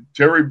 When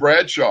Terry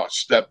Bradshaw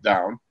stepped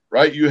down,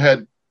 right, you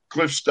had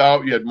Cliff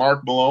Stout, you had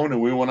Mark Malone,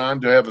 and we went on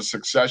to have a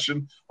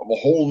succession of a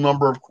whole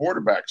number of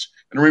quarterbacks.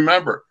 And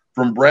remember,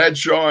 from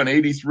Bradshaw in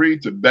 83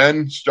 to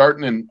Ben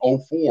starting in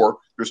 04,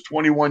 there's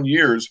 21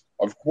 years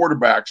of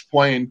quarterbacks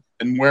playing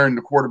and wearing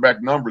the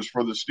quarterback numbers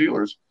for the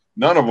Steelers.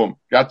 None of them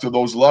got to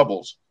those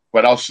levels.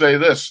 But I'll say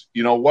this,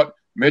 you know what?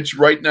 Mitch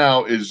right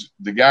now is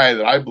the guy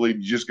that I believe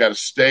you just got to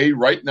stay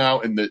right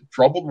now in the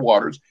troubled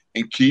waters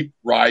and keep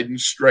riding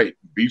straight.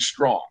 Be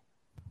strong.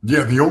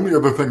 Yeah, the only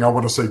other thing I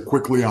want to say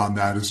quickly on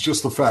that is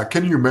just the fact,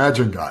 can you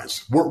imagine,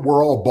 guys,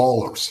 we're all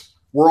ballers.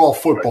 We're all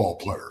football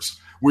players.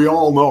 We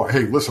all know,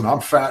 hey, listen, I'm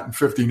fat and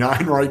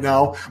 59 right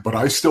now, but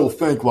I still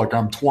think like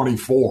I'm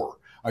 24.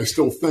 I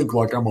still think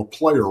like I'm a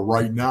player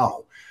right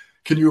now.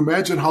 Can you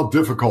imagine how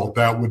difficult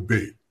that would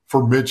be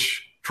for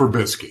Mitch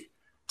Trubisky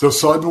to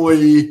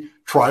suddenly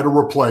try to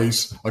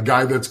replace a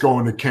guy that's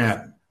going to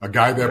Canton, a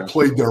guy that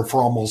played there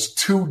for almost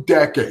 2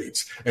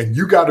 decades, and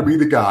you got to be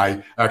the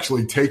guy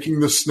actually taking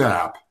the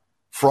snap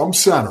from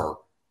center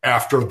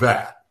after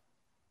that.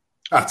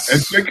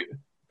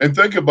 And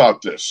think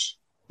about this.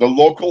 The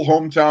local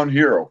hometown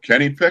hero,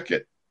 Kenny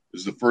Pickett,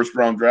 is the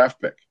first-round draft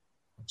pick.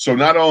 So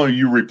not only are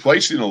you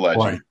replacing a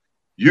legend, right,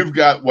 you've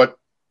got what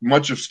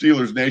much of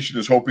Steelers Nation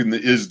is hoping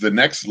that is the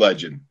next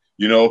legend,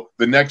 you know,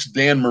 the next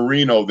Dan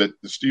Marino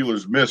that the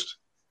Steelers missed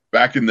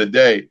back in the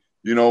day,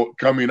 you know,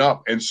 coming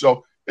up. And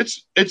so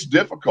it's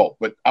difficult,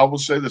 but I will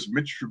say this,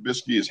 Mitch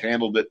Trubisky has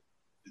handled it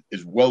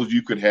as well as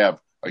you could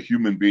have a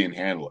human being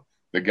handle it.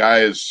 The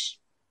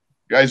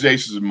guy's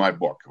aces in my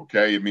book,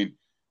 okay? I mean,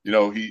 you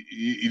know,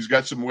 he's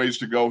got some ways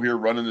to go here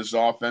running this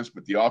offense,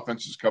 but the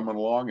offense is coming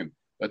along, and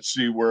let's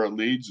see where it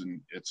leads,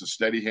 and it's a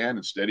steady hand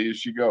and steady as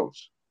she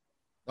goes.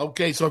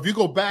 Okay, so if you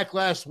go back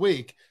last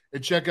week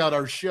and check out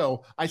our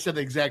show, I said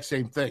the exact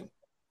same thing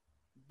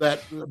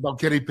about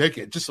Kenny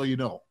Pickett, just so you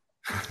know.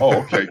 Oh,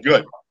 okay,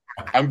 good.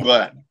 I'm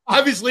glad.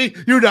 Obviously,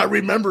 you're not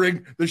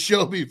remembering the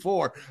show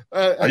before.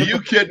 Are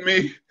you kidding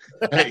me?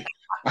 Hey,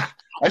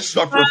 I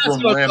suffer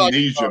from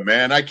amnesia,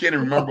 man. I can't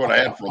even remember what I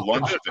had for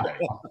lunch today.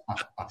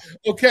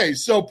 Okay,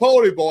 so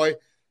Pony Boy,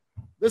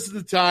 this is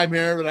the time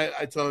here that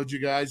I told you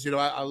guys, you know,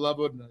 I love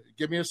it.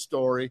 Give me a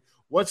story.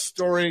 What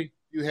story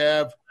you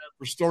have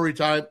for story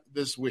time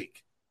this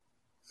week?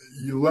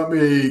 You let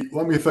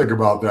me think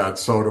about that,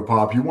 Soda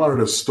Pop. You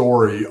wanted a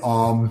story.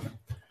 I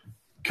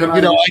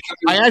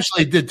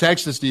actually did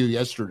text this to you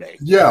yesterday.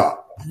 Yeah.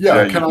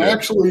 Can I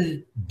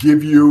actually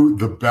give you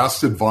the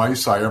best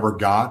advice I ever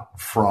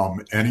got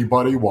from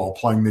anybody while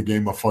playing the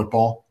game of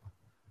football?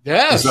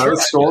 Yeah, is that a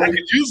story?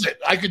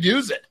 I could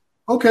use it.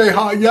 Okay,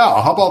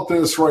 how about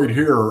this right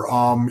here?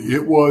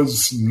 It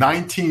was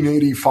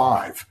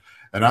 1985,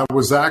 and I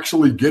was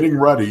actually getting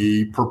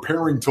ready,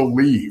 preparing to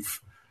leave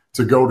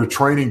to go to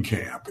training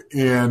camp,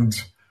 and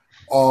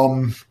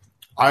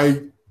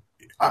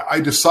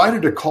I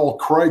decided to call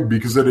Craig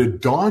because it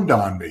had dawned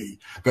on me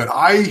that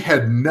I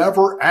had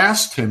never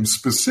asked him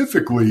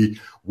specifically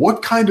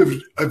what kind of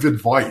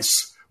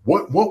advice,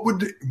 what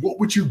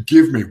would you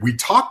give me? We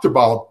talked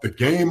about the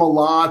game a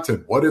lot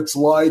and what it's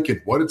like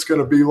and what it's going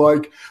to be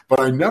like, but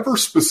I never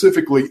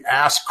specifically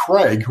asked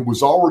Craig, who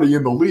was already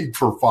in the league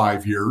for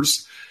 5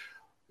 years,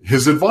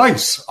 his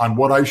advice on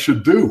what I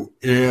should do.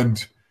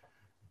 And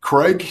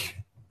Craig,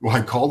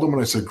 I called him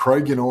and I said,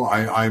 Craig, you know,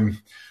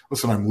 I'm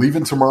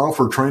leaving tomorrow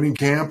for training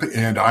camp,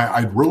 and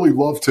I'd really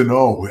love to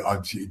know,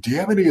 do you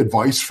have any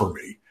advice for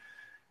me?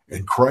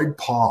 And Craig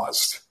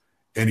paused,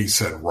 and he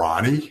said,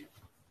 Ronnie,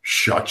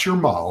 shut your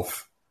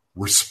mouth,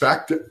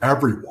 respect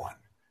everyone,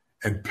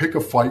 and pick a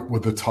fight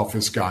with the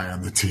toughest guy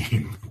on the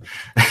team.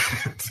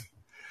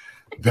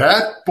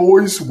 That,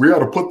 boys, we ought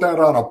to put that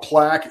on a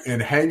plaque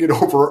and hang it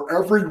over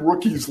every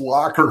rookie's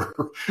locker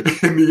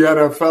in the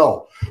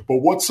NFL. But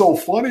what's so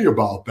funny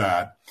about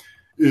that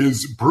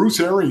is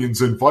Bruce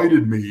Arians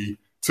invited me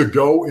to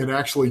go and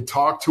actually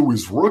talk to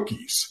his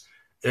rookies.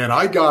 And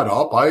I got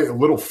up, a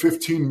little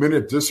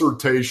 15-minute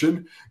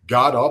dissertation,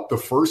 got up the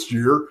first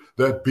year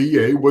that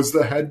B.A. was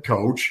the head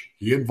coach.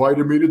 He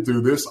invited me to do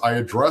this. I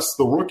addressed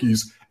the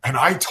rookies, and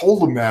I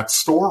told him that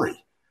story.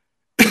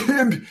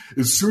 And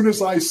as soon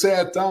as I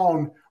sat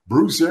down,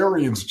 Bruce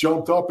Arians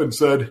jumped up and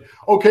said,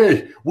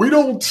 okay, we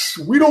don't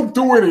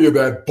do any of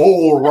that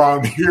bull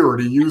around here.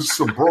 And he used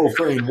some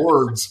profane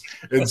words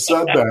and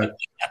said that.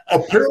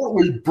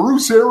 Apparently,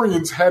 Bruce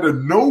Arians had a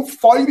no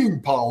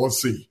fighting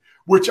policy,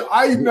 which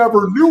I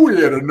never knew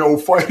he had a no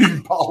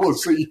fighting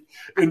policy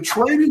in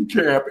training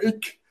camp.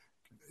 It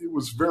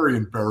was very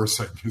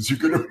embarrassing, as you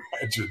can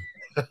imagine.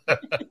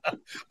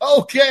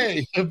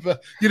 Okay.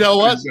 You know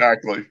what?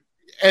 Exactly.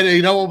 And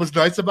you know what was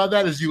nice about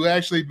that is you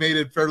actually made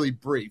it fairly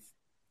brief.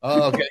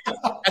 Okay.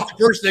 That's the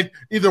first thing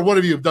either one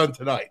of you have done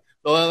tonight.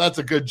 So that's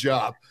a good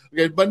job.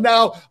 Okay, but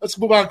now let's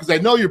move on because I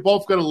know you're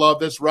both going to love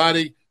this.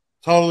 Ronnie,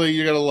 Totally,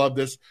 you're going to love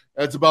this.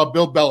 It's about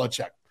Bill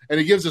Belichick, and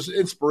he gives us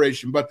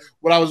inspiration. But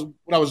when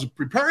I was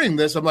preparing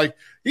this, I'm like,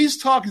 he's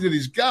talking to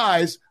these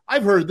guys.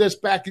 I've heard this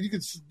back, and you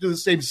could do the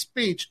same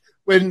speech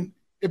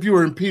if you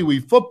were in Pee Wee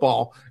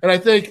football. And I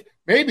think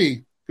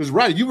maybe, because,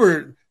 right, you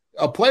were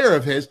a player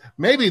of his,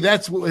 maybe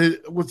that's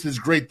what's his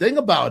great thing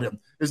about him,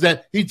 is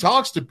that he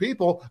talks to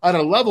people at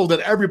a level that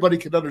everybody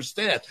can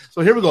understand.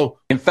 So here we go.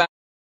 In fact,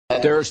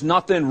 there's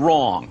nothing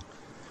wrong.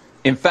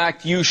 In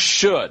fact, you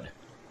should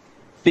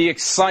be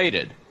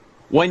excited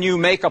when you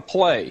make a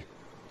play.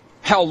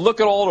 Hell, look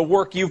at all the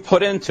work you've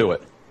put into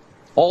it,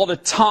 all the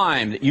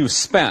time that you've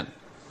spent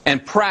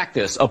and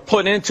practice of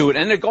putting into it,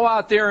 and to go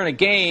out there in a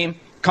game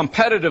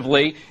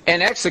competitively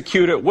and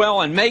execute it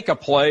well and make a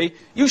play,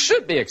 you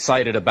should be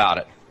excited about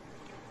it.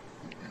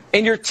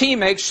 And your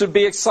teammates should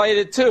be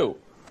excited too.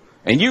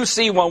 And you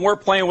see when we're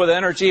playing with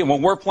energy and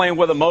when we're playing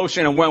with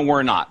emotion and when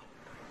we're not.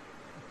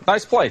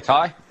 Nice play,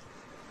 Ty.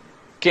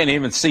 Can't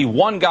even see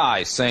one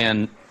guy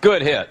saying,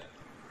 good hit.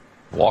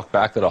 Walk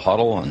back to the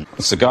huddle and,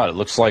 God, it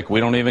looks like we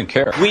don't even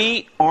care.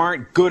 We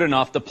aren't good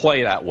enough to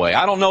play that way.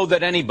 I don't know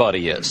that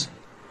anybody is.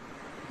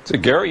 So,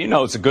 Gary, you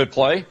know it's a good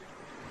play.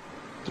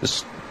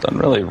 Just doesn't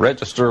really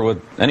register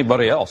with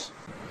anybody else.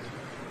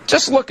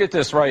 Just look at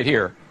this right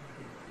here.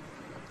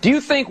 Do you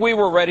think we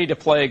were ready to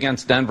play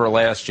against Denver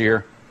last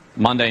year,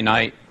 Monday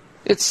night?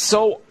 It's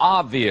so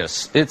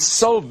obvious. It's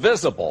so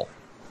visible.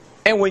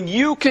 And when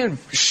you can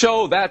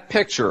show that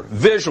picture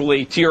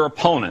visually to your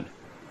opponent,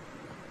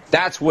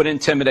 that's what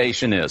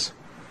intimidation is.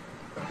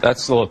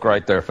 That's the look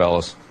right there,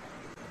 fellas.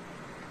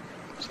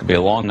 It's going to be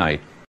a long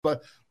night.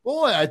 But,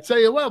 boy, I tell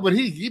you what, but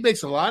he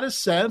makes a lot of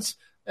sense.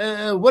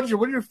 What are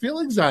your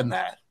feelings on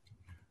that?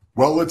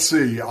 Well, let's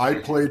see. I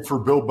played for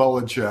Bill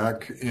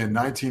Belichick in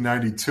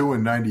 1992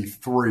 and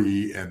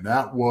 93, and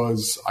that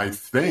was, I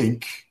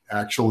think,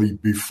 actually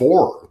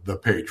before the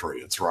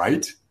Patriots,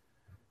 right?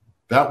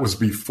 That was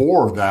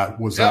before that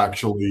was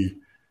actually,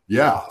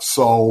 yeah.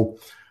 So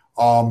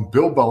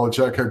Bill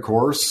Belichick, of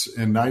course,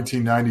 in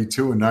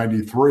 1992 and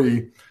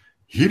 93,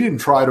 he didn't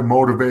try to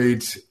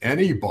motivate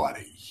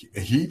anybody.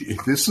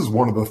 This is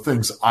one of the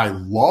things I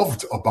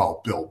loved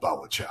about Bill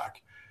Belichick.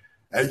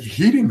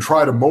 He didn't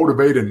try to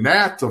motivate a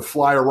gnat to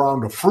fly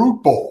around a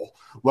fruit bowl,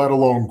 let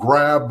alone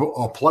grab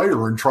a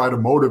player and try to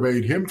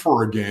motivate him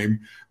for a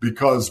game,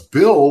 because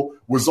Bill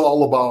was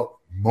all about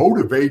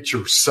motivate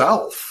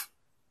yourself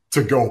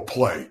to go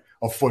play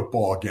a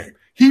football game.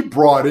 He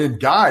brought in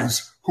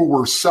guys who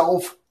were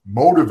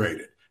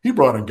self-motivated. He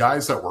brought in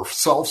guys that were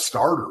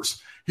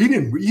self-starters. He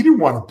didn't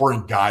want to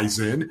bring guys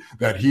in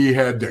that he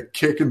had to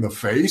kick in the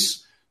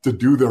face to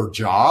do their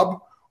job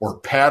or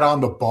pat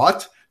on the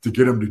butt to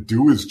get him to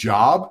do his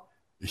job.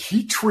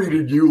 He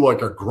treated you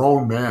like a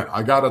grown man.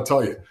 I got to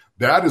tell you,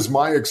 that is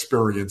my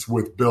experience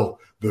with Bill.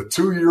 The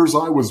 2 years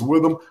I was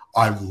with him,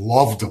 I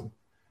loved him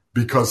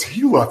because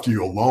he left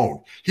you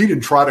alone. He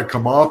didn't try to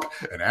come up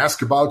and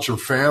ask about your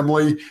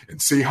family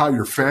and see how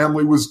your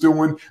family was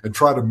doing and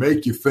try to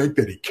make you think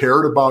that he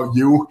cared about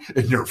you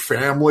and your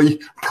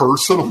family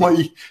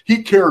personally.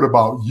 He cared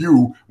about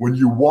you when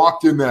you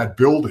walked in that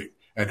building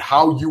and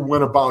how you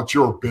went about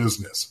your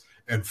business.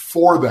 And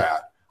for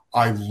that,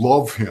 I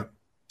love him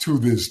to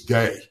this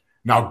day.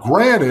 Now,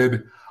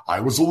 granted, I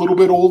was a little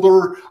bit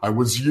older. I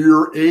was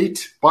year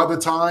 8 by the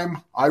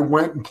time I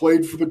went and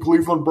played for the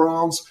Cleveland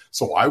Browns,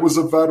 so I was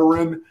a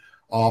veteran.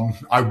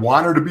 I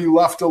wanted to be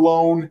left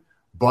alone,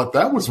 but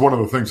that was one of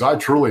the things I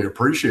truly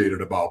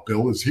appreciated about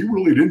Bill is he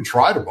really didn't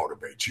try to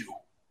motivate you.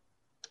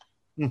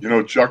 You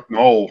know, Chuck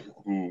Noll,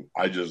 who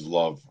I just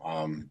love,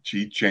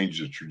 he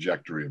changed the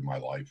trajectory of my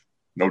life,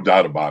 no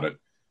doubt about it.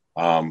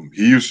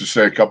 He used to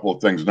say a couple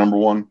of things. Number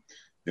one,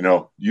 you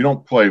know, you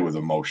don't play with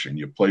emotion.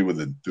 You play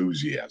with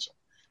enthusiasm.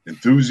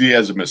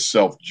 Enthusiasm is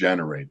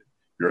self-generated.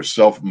 You're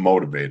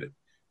self-motivated.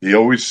 He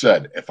always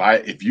said,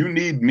 if you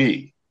need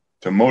me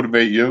to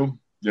motivate you,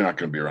 you're not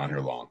going to be around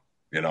here long.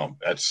 You know,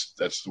 that's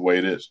the way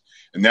it is.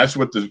 And that's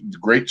what the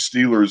great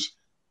Steelers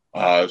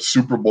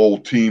Super Bowl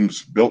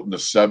teams built in the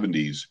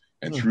 70s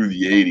and through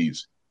the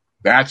 80s.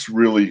 That's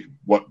really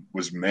what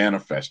was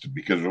manifested,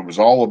 because it was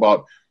all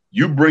about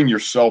you bring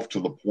yourself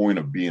to the point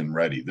of being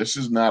ready. This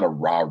is not a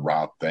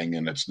rah-rah thing,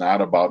 and it's not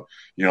about,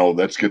 you know,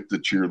 let's get the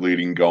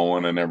cheerleading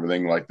going and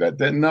everything like that.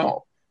 Then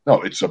no,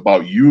 it's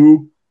about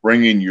you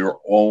bringing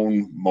your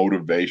own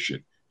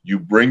motivation. You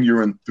bring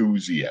your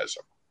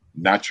enthusiasm,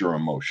 not your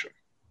emotion.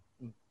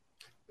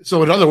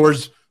 So in other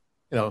words,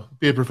 you know,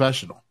 be a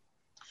professional.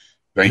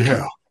 Thank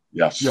you.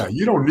 Yes. Yeah,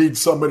 you don't need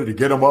somebody to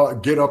get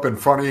up in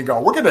front of you and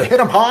go, we're going to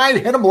hit him high,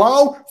 hit him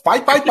low,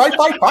 fight.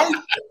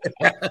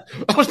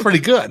 That was pretty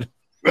good.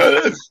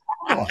 Hey.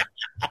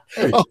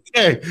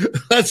 Okay,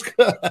 that's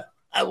good.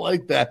 I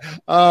like that.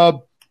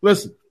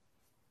 Listen,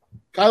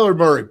 Kyler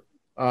Murray,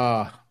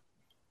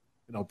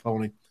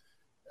 Pony.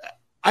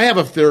 I have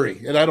a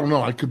theory, and I don't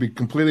know. I could be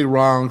completely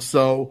wrong.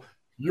 So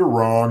you're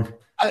wrong.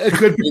 It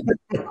could be.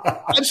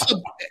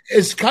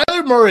 Is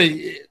Kyler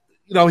Murray?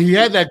 You know, he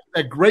had that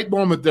great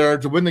moment there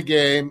to win the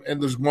game,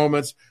 and those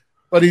moments,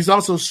 but he's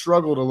also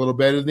struggled a little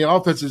bit, and the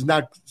offense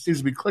seems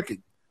to be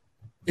clicking.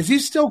 is he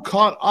still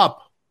caught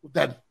up with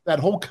that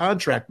whole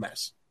contract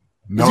mess?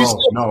 No.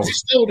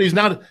 He's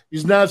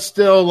not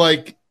still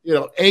like,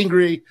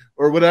 angry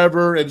or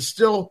whatever, and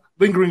still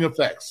lingering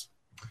effects.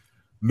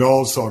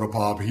 No, Soda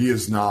Pop, he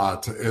is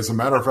not. As a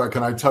matter of fact,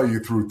 can I tell you,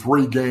 through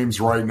 3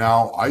 games right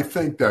now, I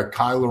think that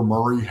Kyler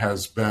Murray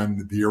has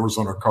been the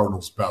Arizona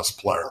Cardinals' best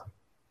player.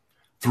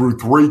 Through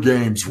 3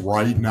 games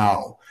right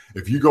now.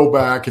 If you go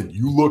back and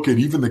you look at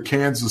even the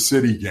Kansas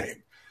City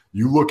game,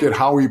 you look at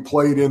how he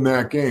played in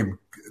that game,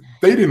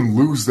 they didn't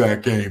lose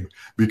that game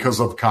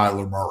because of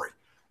Kyler Murray.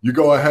 You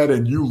go ahead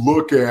and you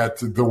look at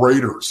the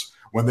Raiders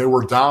when they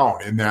were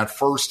down in that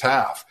first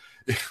half.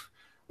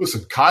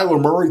 Listen,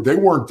 Kyler Murray, they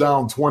weren't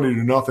down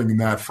 20-0 in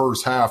that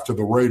first half to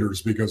the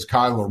Raiders because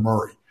Kyler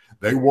Murray.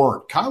 They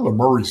weren't. Kyler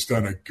Murray's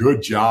done a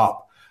good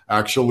job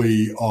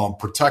actually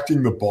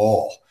protecting the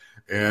ball,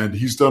 and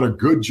he's done a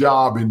good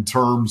job in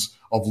terms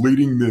of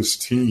leading this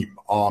team.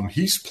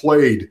 He's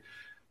played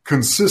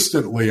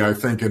consistently, I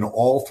think, in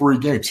all 3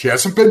 games. He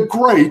hasn't been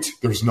great.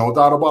 There's no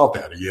doubt about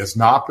that. He has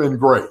not been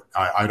great.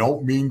 I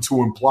don't mean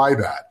to imply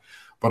that,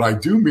 but I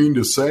do mean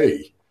to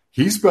say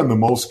he's been the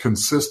most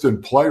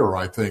consistent player,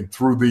 I think,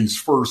 through these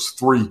first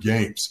 3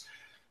 games.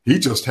 He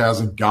just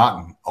hasn't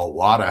gotten a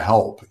lot of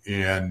help,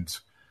 and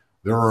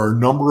there are a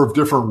number of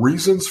different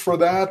reasons for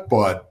that,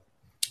 but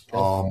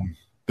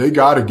they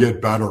got to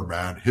get better,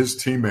 man. His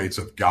teammates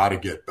have got to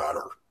get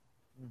better.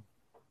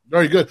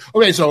 Very good.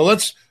 Okay, so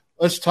let's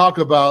talk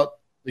about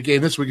the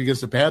game this week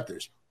against the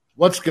Panthers.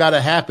 What's got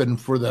to happen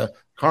for the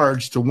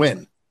Cards to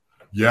win?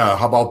 Yeah,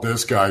 how about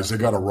this, guys? They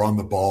got to run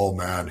the ball,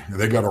 man.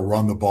 They got to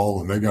run the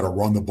ball, and they got to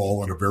run the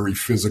ball in a very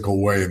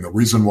physical way. And the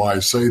reason why I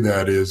say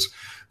that is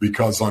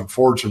because,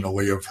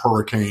 unfortunately, of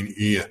Hurricane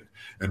Ian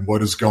and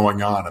what is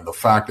going on, and the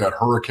fact that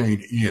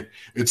Hurricane Ian,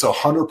 it's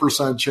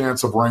 100%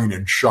 chance of rain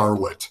in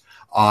Charlotte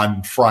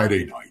on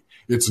Friday night.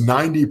 It's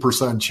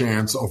 90%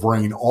 chance of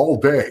rain all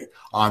day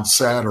on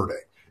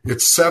Saturday.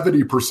 It's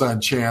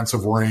 70% chance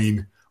of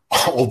rain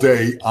all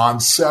day on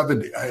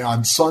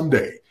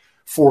Sunday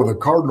for the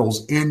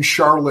Cardinals in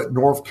Charlotte,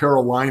 North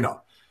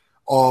Carolina.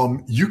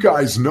 You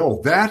guys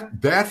know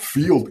that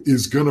field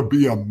is going to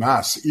be a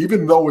mess.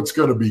 Even though it's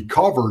going to be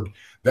covered,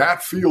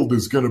 that field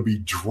is going to be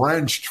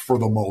drenched for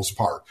the most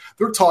part.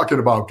 They're talking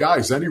about,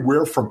 guys,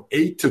 anywhere from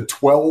 8 to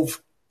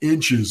 12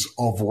 inches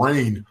of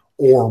rain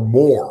or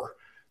more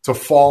to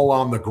fall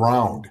on the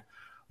ground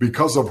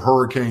because of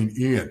Hurricane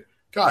Ian.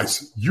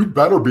 Guys, you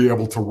better be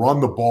able to run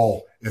the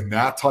ball in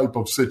that type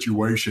of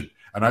situation.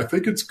 And I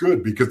think it's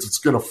good because it's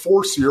going to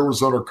force the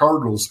Arizona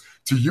Cardinals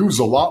to use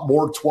a lot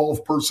more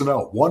 12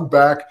 personnel, 1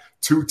 back,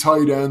 2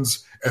 tight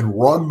ends, and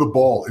run the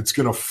ball. It's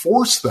going to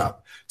force them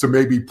to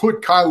maybe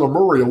put Kyler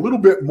Murray a little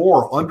bit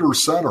more under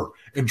center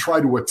and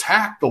try to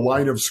attack the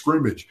line of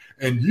scrimmage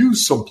and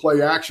use some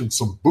play action,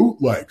 some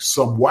bootlegs,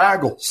 some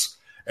waggles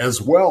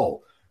as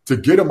well to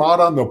get him out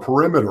on the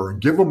perimeter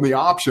and give him the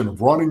option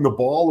of running the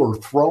ball or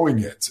throwing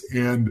it.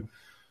 And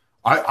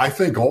I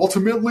think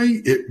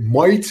ultimately it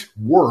might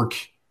work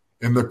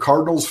in the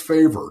Cardinals'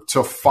 favor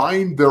to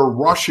find their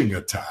rushing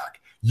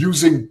attack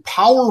using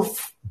power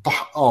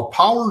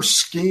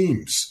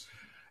schemes.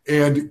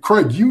 And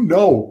Craig,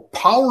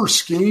 power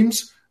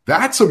schemes,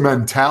 that's a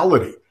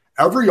mentality.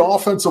 Every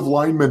offensive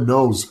lineman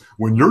knows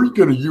when you're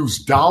going to use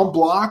down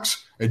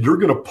blocks and you're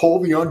going to pull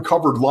the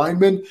uncovered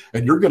lineman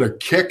and you're going to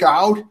kick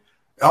out,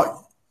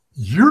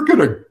 you're going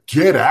to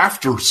get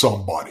after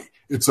somebody.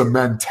 It's a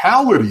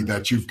mentality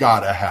that you've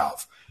got to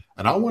have.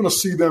 And I want to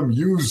see them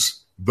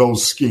use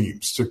those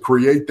schemes to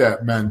create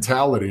that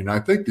mentality. And I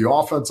think the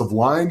offensive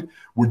line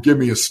would give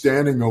me a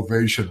standing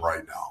ovation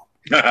right now.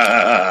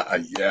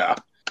 Yeah,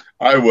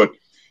 I would.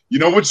 You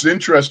know what's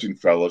interesting,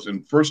 fellas?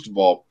 And first of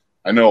all,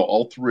 I know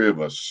all 3 of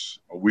us,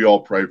 we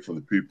all pray for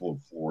the people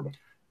of Florida.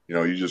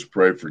 You just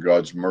pray for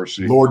God's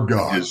mercy, Lord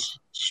God, His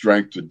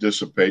strength to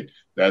dissipate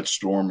that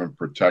storm and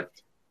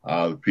protect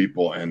the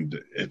people. And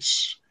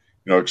it's,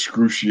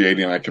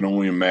 excruciating. I can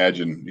only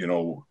imagine,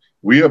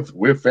 we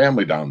have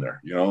family down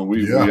there.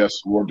 We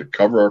ask the Lord to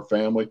cover our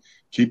family,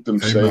 keep them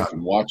safe,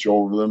 and watch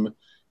over them.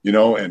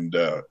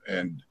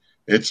 And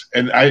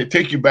I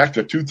take you back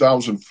to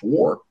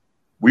 2004.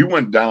 We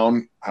went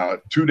down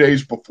 2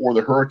 days before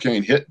the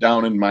hurricane hit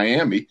down in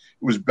Miami. It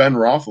was Ben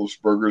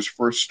Roethlisberger's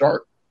first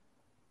start.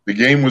 The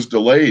game was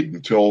delayed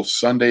until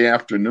Sunday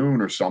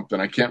afternoon or something.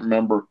 I can't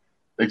remember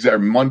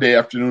exactly. Monday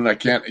afternoon. I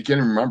can't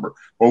even remember.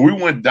 But we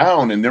went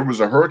down and there was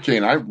a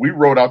hurricane. We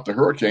rode out the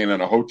hurricane in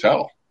a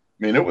hotel.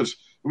 I mean, it was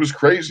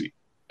crazy.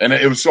 And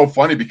it was so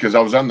funny because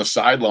I was on the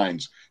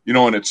sidelines,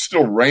 and it's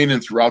still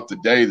raining throughout the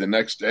day the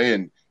next day.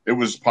 And it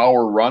was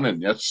power running.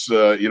 That's,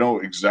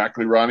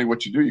 exactly, Ronnie,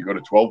 what you do. You go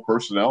to 12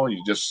 personnel and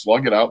you just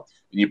slug it out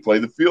and you play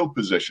the field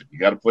position. You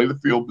got to play the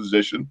field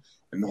position,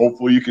 and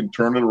hopefully you can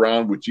turn it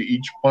around with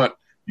each punt.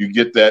 You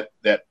get that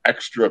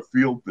extra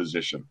field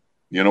position.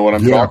 You know what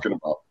I'm talking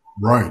about?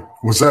 Right.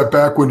 Was that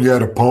back when you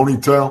had a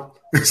ponytail?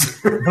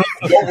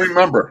 I don't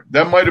remember.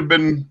 That might have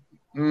been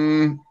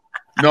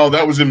no,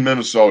 that was in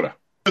Minnesota.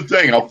 The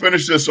thing, I'll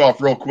finish this off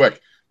real quick.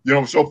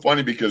 It's so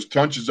funny because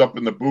Tunch is up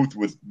in the booth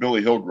with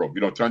Billy Hillgrove.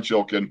 Tunch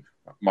Ilkin,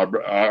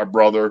 our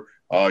brother,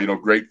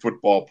 great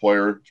football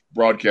player,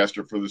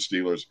 broadcaster for the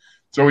Steelers.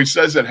 So he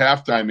says at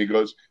halftime, he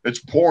goes, it's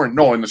pouring.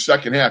 No, in the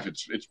second half,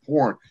 it's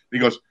pouring. He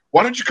goes,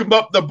 why don't you come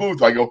up the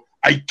booth? I go,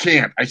 I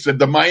can't. I said,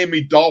 the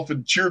Miami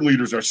Dolphin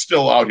cheerleaders are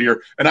still out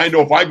here, and I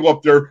know if I go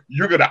up there,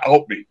 you're going to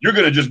out me. You're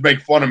going to just make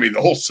fun of me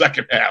the whole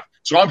second half.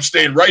 So I'm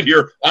staying right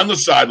here on the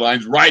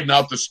sidelines, riding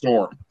out the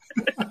storm.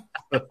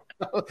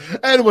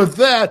 And with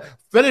that,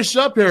 finish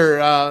up here,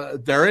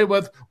 Derry,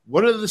 with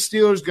what do the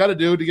Steelers got to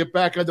do to get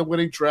back on the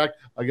winning track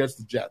against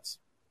the Jets?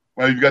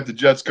 Well, you've got the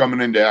Jets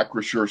coming into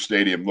Acrisure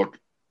Stadium. Look,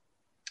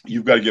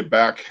 you've got to get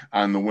back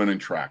on the winning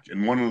track.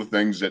 And one of the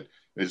things that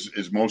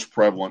is most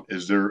prevalent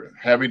is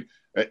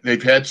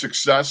they've had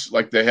success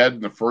like they had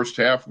in the first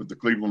half with the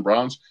Cleveland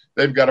Browns.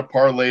 They've got to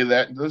parlay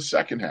that into the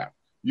second half.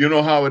 You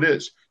know how it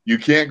is. You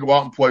can't go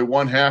out and play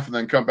one half and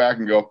then come back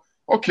and go,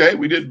 okay,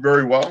 we did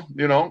very well.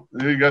 You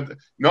got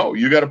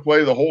to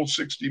play the whole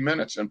 60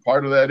 minutes. And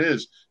part of that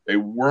is they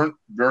weren't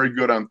very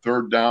good on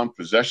third down,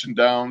 possession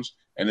downs,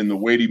 and in the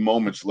weighty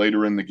moments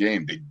later in the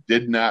game. They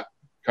did not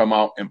come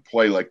out and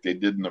play like they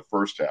did in the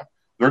first half.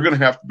 They're going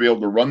to have to be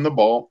able to run the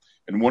ball.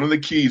 And one of the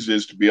keys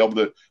is to be able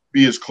to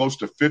be as close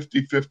to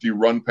 50-50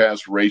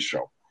 run-pass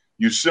ratio.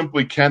 You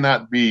simply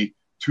cannot be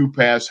too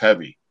pass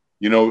heavy.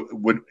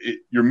 When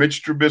you're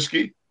Mitch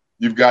Trubisky,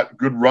 you've got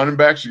good running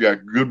backs, you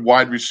got good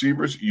wide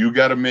receivers. You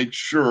got to make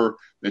sure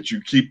that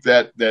you keep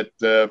that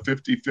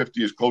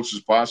 50-50 as close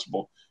as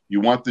possible. You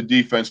want the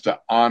defense to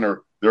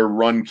honor their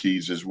run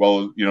keys as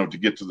well as, to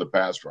get to the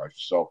pass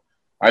rush. So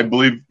I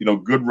believe,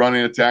 good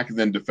running attack. And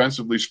then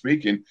defensively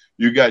speaking,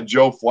 you got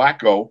Joe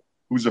Flacco,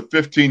 who's a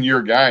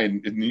 15-year guy.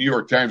 In the New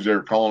York Times,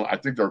 they're calling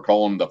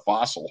him the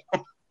fossil,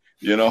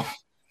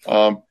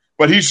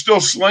 but he's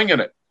still slinging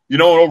it.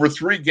 Over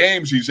 3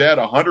 games, he's had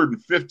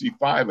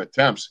 155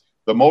 attempts,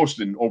 the most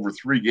in over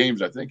 3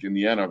 games, I think, in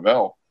the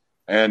NFL.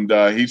 And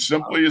he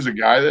simply is a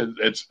guy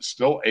that's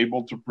still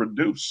able to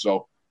produce.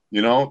 So,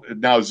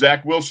 now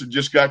Zach Wilson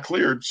just got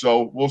cleared,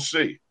 so we'll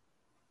see.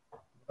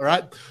 All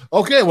right.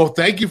 Okay, well,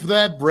 thank you for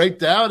that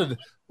breakdown. And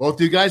both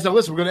of you guys, now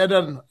listen, we're going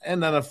to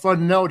end on a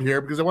fun note here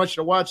because I want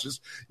you to watch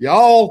this. You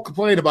all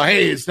complain about,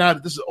 hey, this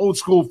is old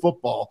school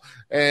football.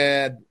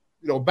 And,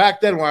 back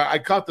then when I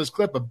caught this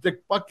clip of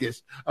Dick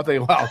Butkus, I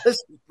think, wow,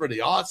 this is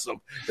pretty awesome.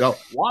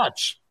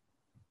 Watch.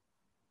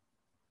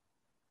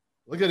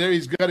 Look at there.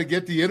 He's going to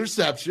get the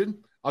interception.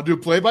 I'll do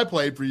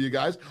play-by-play for you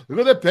guys. Look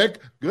at that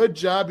pick. Good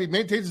job. He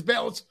maintains his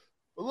balance.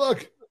 But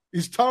look,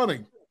 he's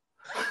taunting.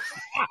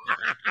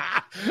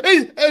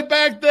 Hey,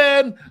 back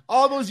then,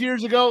 all those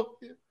years ago,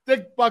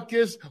 Dick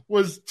Butkus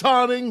was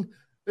taunting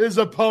his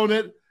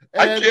opponent.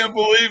 I can't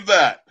believe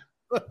that.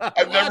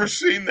 I've never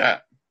seen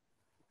that.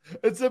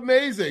 It's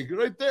amazing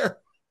right there.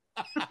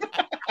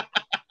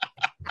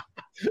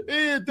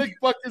 Dick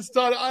Butkus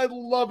taunting. I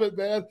love it,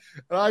 man.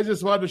 And I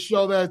just wanted to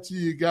show that to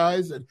you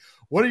guys. And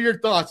what are your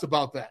thoughts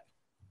about that?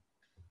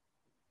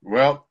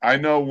 Well, I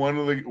know one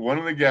of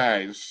the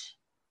guys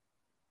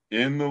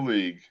in the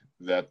league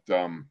that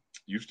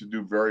used to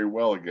do very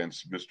well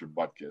against Mr.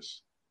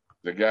 Butkus.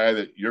 The guy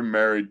that you're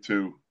married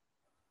to,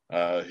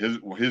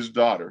 his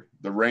daughter,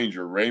 the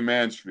Ranger, Ray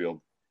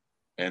Mansfield,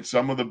 and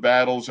some of the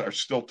battles are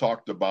still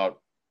talked about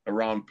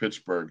around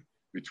Pittsburgh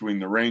between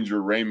the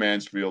Ranger, Ray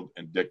Mansfield,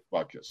 and Dick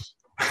Butkus.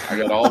 I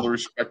got all the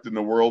respect in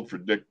the world for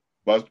Dick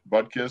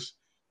Butkus.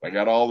 I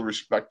got all the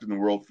respect in the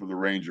world for the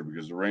Ranger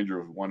because the Ranger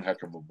was one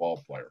heck of a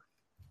ball player.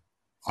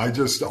 I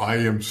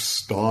am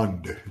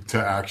stunned to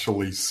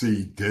actually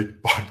see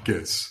Dick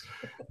Butkus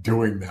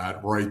doing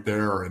that right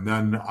there. And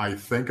then I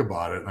think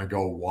about it and I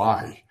go,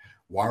 why?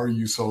 Why are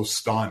you so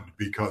stunned?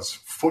 Because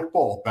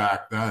football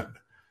back then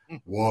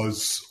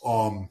was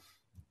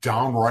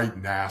downright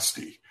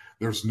nasty.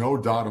 There's no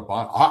doubt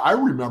about it. I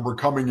remember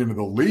coming into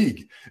the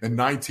league in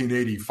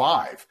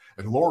 1985,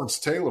 and Lawrence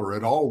Taylor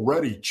had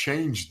already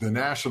changed the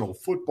National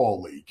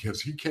Football League because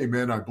he came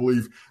in, I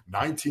believe,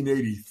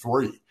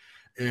 1983.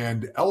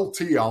 And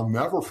LT, I'll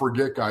never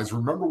forget, guys.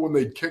 Remember when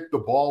they'd kick the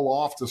ball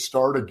off to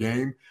start a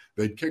game?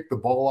 They'd kick the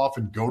ball off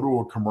and go to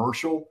a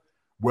commercial.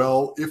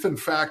 Well, if in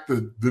fact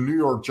the New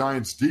York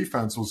Giants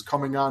defense was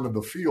coming onto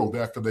the field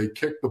after they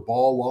kicked the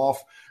ball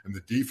off and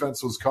the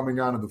defense was coming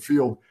onto the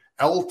field,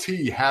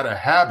 LT had a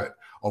habit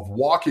of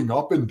walking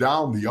up and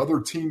down the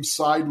other team's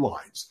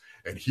sidelines.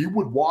 And he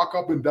would walk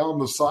up and down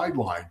the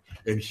sideline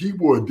and he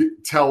would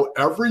tell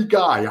every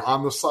guy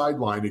on the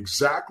sideline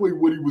exactly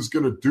what he was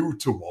going to do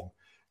to them.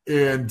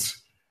 And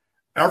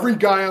every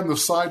guy on the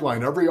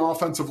sideline, every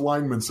offensive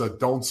lineman said,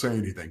 don't say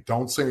anything.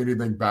 Don't say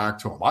anything back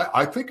to him.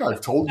 I think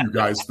I've told you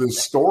guys this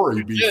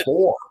story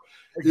before.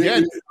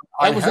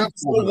 I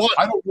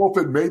don't know if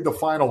it made the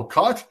final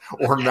cut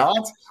or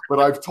not, but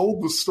I've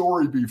told the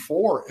story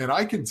before. And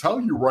I can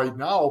tell you right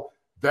now,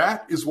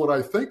 that is what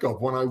I think of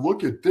when I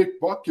look at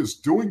Dick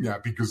Butkus doing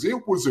that, because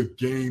it was a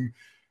game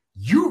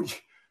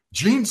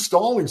Gene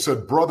Stalling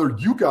said, brother,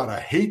 you got to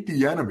hate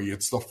the enemy.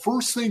 It's the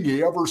first thing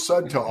he ever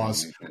said to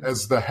us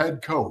as the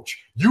head coach.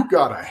 You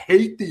got to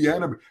hate the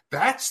enemy.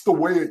 That's the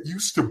way it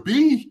used to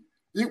be.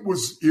 It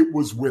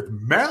was with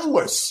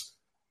malice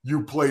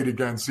you played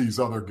against these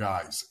other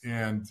guys.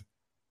 And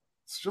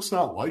it's just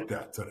not like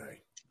that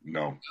today.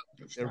 No.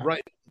 You're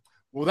right.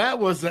 Well, that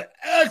was an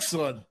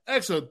excellent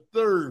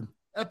third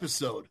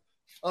episode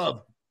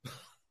of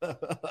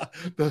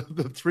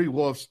the Three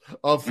Wolves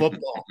of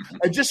Football.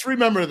 And just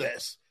remember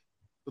this.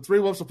 The Three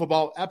Wolves of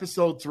Football,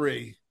 episode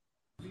 3.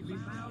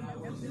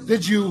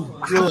 Did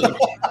you really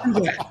do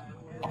that?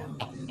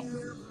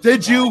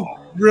 Did you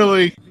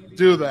really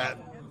do that?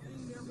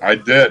 I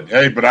did.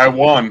 Hey, but I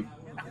won.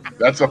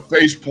 That's a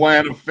face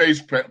plant of face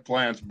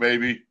plants,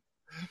 baby.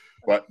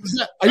 But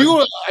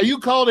are you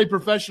called a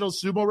professional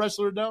sumo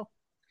wrestler now?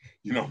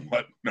 You know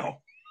what? No.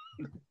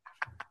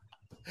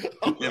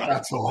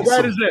 That's awesome.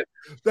 That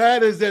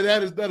is it.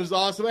 That is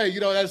awesome. Hey,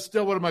 that's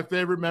still one of my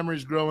favorite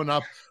memories growing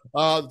up.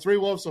 The Three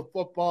Wolves of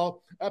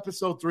Football,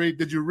 episode 3.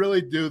 Did you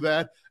really do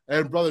that?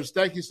 And brothers,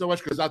 thank you so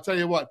much, because I'll tell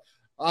you what,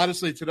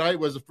 honestly, tonight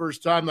was the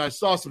first time that I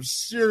saw some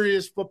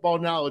serious football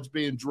knowledge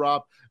being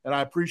dropped, and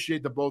I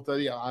appreciate the both of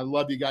you. I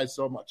love you guys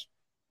so much.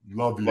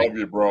 Love you. Love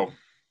you, bro.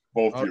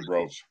 Both of you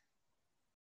bros.